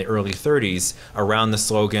movement in the early 30s around the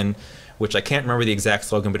slogan, which I can't remember the exact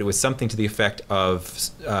slogan, but it was something to the effect of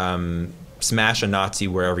smash a Nazi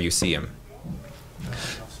wherever you see him.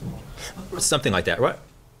 Something like that. What?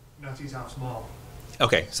 Nazis off small.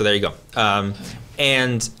 Okay, so there you go.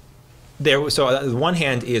 And there, so on the one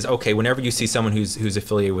hand is, okay, whenever you see someone who's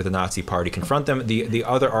affiliated with a Nazi party, confront them. The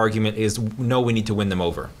other argument is, no, we need to win them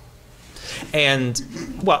over. And,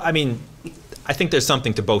 well, I mean, I think there's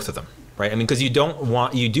something to both of them, right? I mean, because you do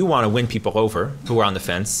want to win people over who are on the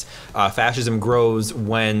fence. Fascism grows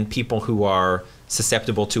when people who are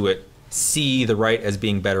susceptible to it see the right as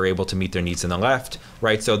being better able to meet their needs than the left,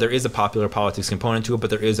 right? So there is a popular politics component to it, but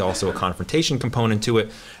there is also a confrontation component to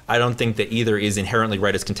it. I don't think that either is inherently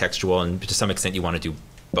right as contextual, and to some extent you want to do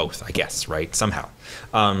both, I guess, right? Somehow.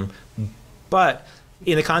 But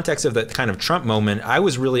in the context of the kind of Trump moment, I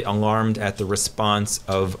was really alarmed at the response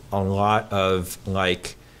of a lot of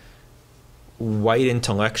like white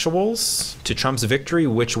intellectuals to Trump's victory,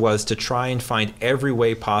 which was to try and find every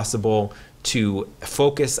way possible to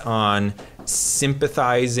focus on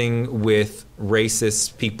sympathizing with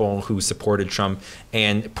racist people who supported Trump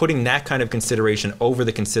and putting that kind of consideration over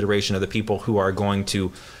the consideration of the people who are going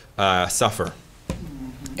to suffer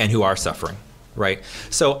and who are suffering, right?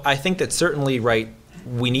 So I think that certainly, right,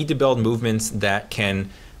 we need to build movements that can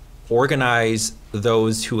organize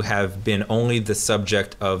those who have been only the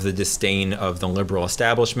subject of the disdain of the liberal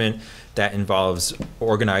establishment. That involves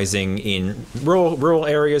organizing in rural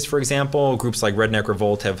areas, for example. Groups like Redneck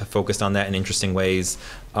Revolt have focused on that in interesting ways.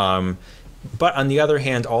 But on the other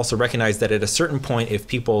hand, also recognize that at a certain point, if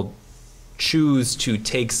people choose to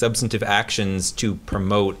take substantive actions to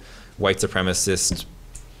promote white supremacist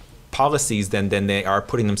policies, then they are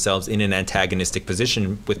putting themselves in an antagonistic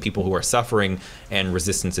position with people who are suffering, and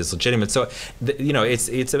resistance is legitimate. So,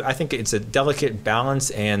 I think it's a delicate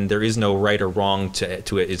balance, and there is no right or wrong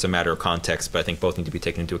to it. It's a matter of context, but I think both need to be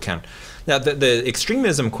taken into account. Now, the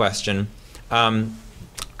extremism question,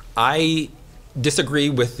 I disagree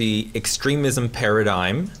with the extremism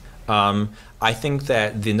paradigm. I think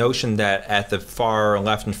that the notion that at the far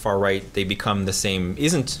left and far right they become the same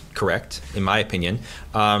isn't correct, in my opinion,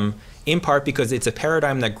 in part because it's a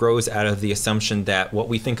paradigm that grows out of the assumption that what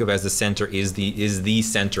we think of as the center is the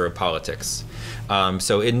center of politics.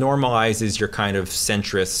 So it normalizes your kind of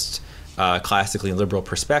centrist, classically liberal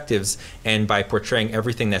perspectives, and by portraying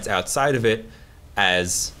everything that's outside of it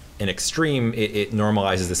as an extreme, it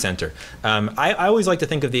normalizes the center. I always like to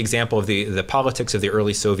think of the example of the politics of the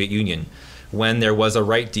early Soviet Union. When there was a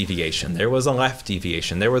right deviation, there was a left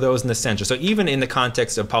deviation, there were those in the center. So even in the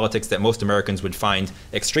context of politics that most Americans would find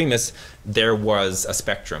extremist, there was a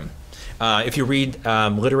spectrum. If you read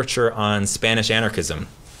literature on Spanish anarchism,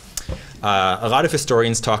 a lot of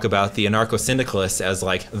historians talk about the anarcho-syndicalists as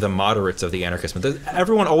like the moderates of the anarchist movement.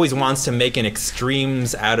 Everyone always wants to make an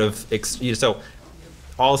extremes out of, so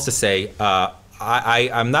all is to say,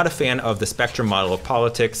 I'm not a fan of the spectrum model of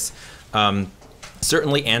politics.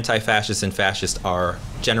 Certainly anti-fascists and fascists are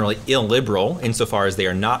generally illiberal insofar as they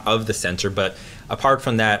are not of the center, but apart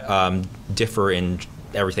from that, differ in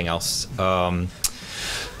everything else.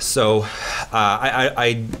 So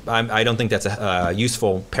I don't think that's a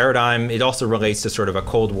useful paradigm. It also relates to sort of a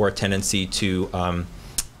Cold War tendency to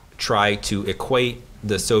try to equate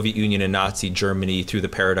the Soviet Union and Nazi Germany through the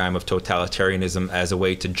paradigm of totalitarianism as a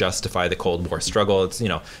way to justify the Cold War struggle. It's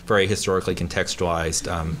very historically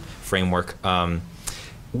contextualized framework.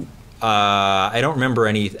 I don't remember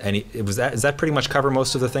any. Does that pretty much cover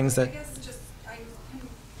most of the things that? I guess just I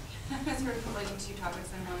sort of put like two topics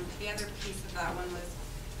in one. The other piece of that one was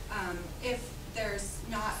if there's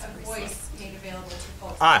not a voice made available to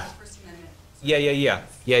folks in the First Amendment.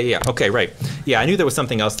 Yeah. Okay, right. Yeah, I knew there was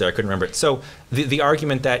something else there. I couldn't remember it. So the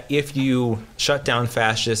argument that if you shut down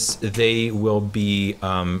fascists, they will be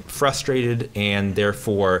frustrated and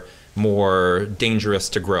therefore more dangerous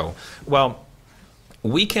to grow. Well,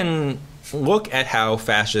 we can look at how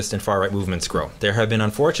fascist and far-right movements grow. There have been,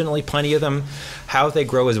 unfortunately, plenty of them. How they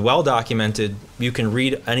grow is well documented. You can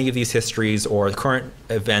read any of these histories or current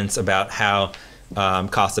events about how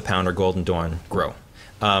Casa Pound or Golden Dawn grow.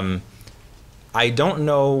 I don't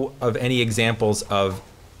know of any examples of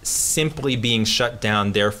simply being shut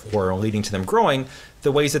down, therefore leading to them growing.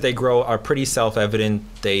 the ways that they grow are pretty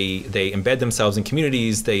self-evident. They embed themselves in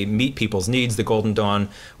communities. They meet people's needs. The Golden Dawn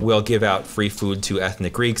will give out free food to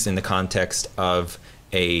ethnic Greeks in the context of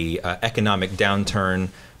a economic downturn.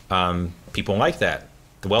 People like that.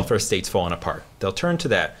 The welfare state's falling apart. They'll turn to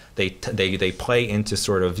that. They play into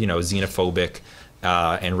sort of, you know, xenophobic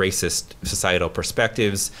and racist societal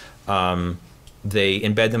perspectives. They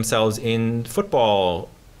embed themselves in football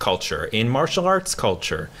culture, in martial arts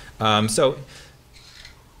culture. So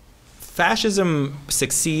fascism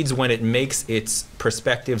succeeds when it makes its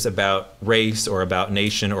perspectives about race or about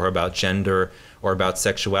nation or about gender or about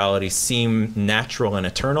sexuality seem natural and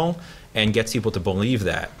eternal and gets people to believe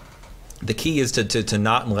that. The key is to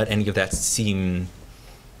not let any of that seem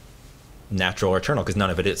natural or eternal, because none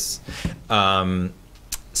of it is.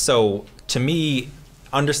 So to me,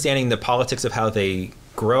 understanding the politics of how they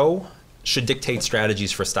grow should dictate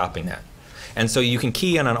strategies for stopping that. And so you can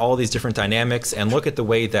key in on all these different dynamics and look at the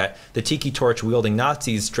way that the tiki torch wielding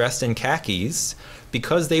Nazis dressed in khakis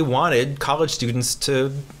because they wanted college students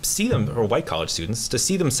to see them, or white college students, to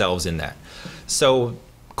see themselves in that. So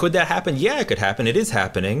could that happen? Yeah, it could happen. It is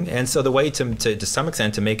happening. And so the way to some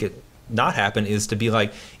extent to make it not happen is to be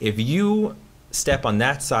like, if you step on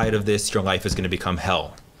that side of this, your life is going to become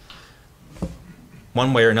hell.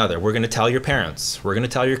 One way or another. We're going to tell your parents. We're going to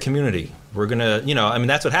tell your community. We're going to, you know, I mean,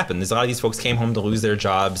 that's what happened. There's a lot of these folks came home to lose their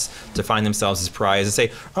jobs, to find themselves as pariahs, and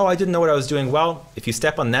say, oh, I didn't know what I was doing. Well, if you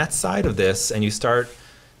step on that side of this and you start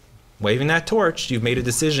waving that torch, you've made a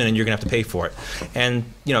decision and you're going to have to pay for it. And,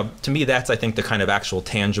 you know, to me, that's, I think, the kind of actual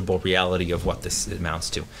tangible reality of what this amounts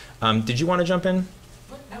to. Did you want to jump in?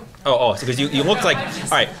 Oh, because you looked like, all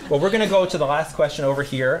right, well, we're going to go to the last question over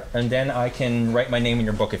here, and then I can write my name in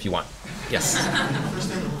your book if you want. Yes. First, I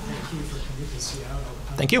want to thank you for coming to Seattle.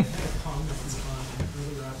 Thank you. I have a comment on an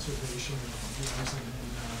earlier observation of yours and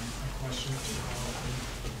a question as well.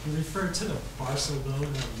 You referred to the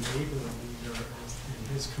Barcelona labor leader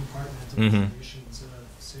in his compartmentalizations of,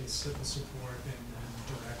 say, civil support and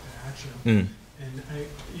direct action. And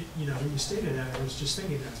you know, when you stated that, I was just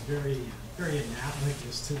thinking that's very, very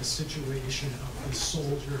analogous to the situation of the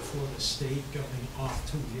soldier for the state going off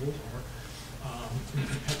to war, and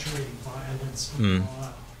perpetuating violence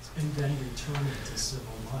abroad, and then returning to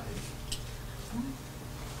civil life.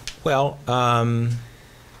 Well,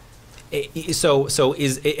 so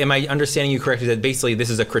am I understanding you correctly that basically this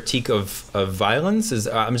is a critique of violence?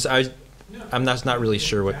 I'm not really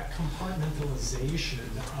sure what. That compartmentalization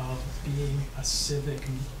of being a civic,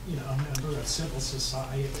 you know, a member of civil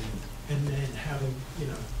society, and then having, you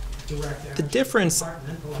know, direct action. The difference,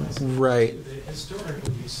 right?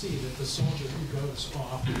 Historically, you see that the soldier who goes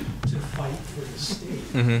off to fight for the state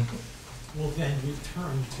will then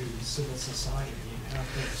return to civil society and have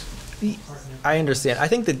those. I understand. I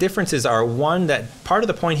think the differences are, one, that part of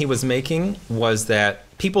the point he was making was that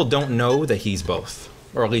people don't know that he's both,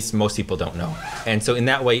 or at least most people don't know. And so in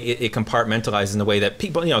that way, it compartmentalizes in the way that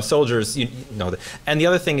people, you know, soldiers, you know. And the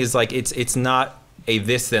other thing is, like, it's not a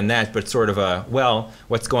this then that, but sort of a, well,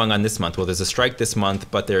 what's going on this month? Well, there's a strike this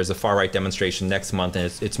month, but there's a far-right demonstration next month,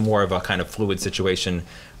 and it's more of a kind of fluid situation.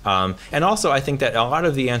 And also, I think that a lot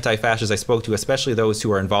of the anti-fascists I spoke to, especially those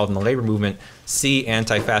who are involved in the labor movement, see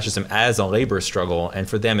anti-fascism as a labor struggle, and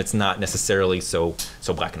for them it's not necessarily so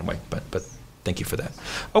black and white, but thank you for that.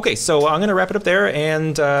 Okay, so I'm going to wrap it up there,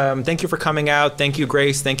 and thank you for coming out. Thank you,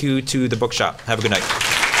 Grace. Thank you to the bookshop. Have a good night.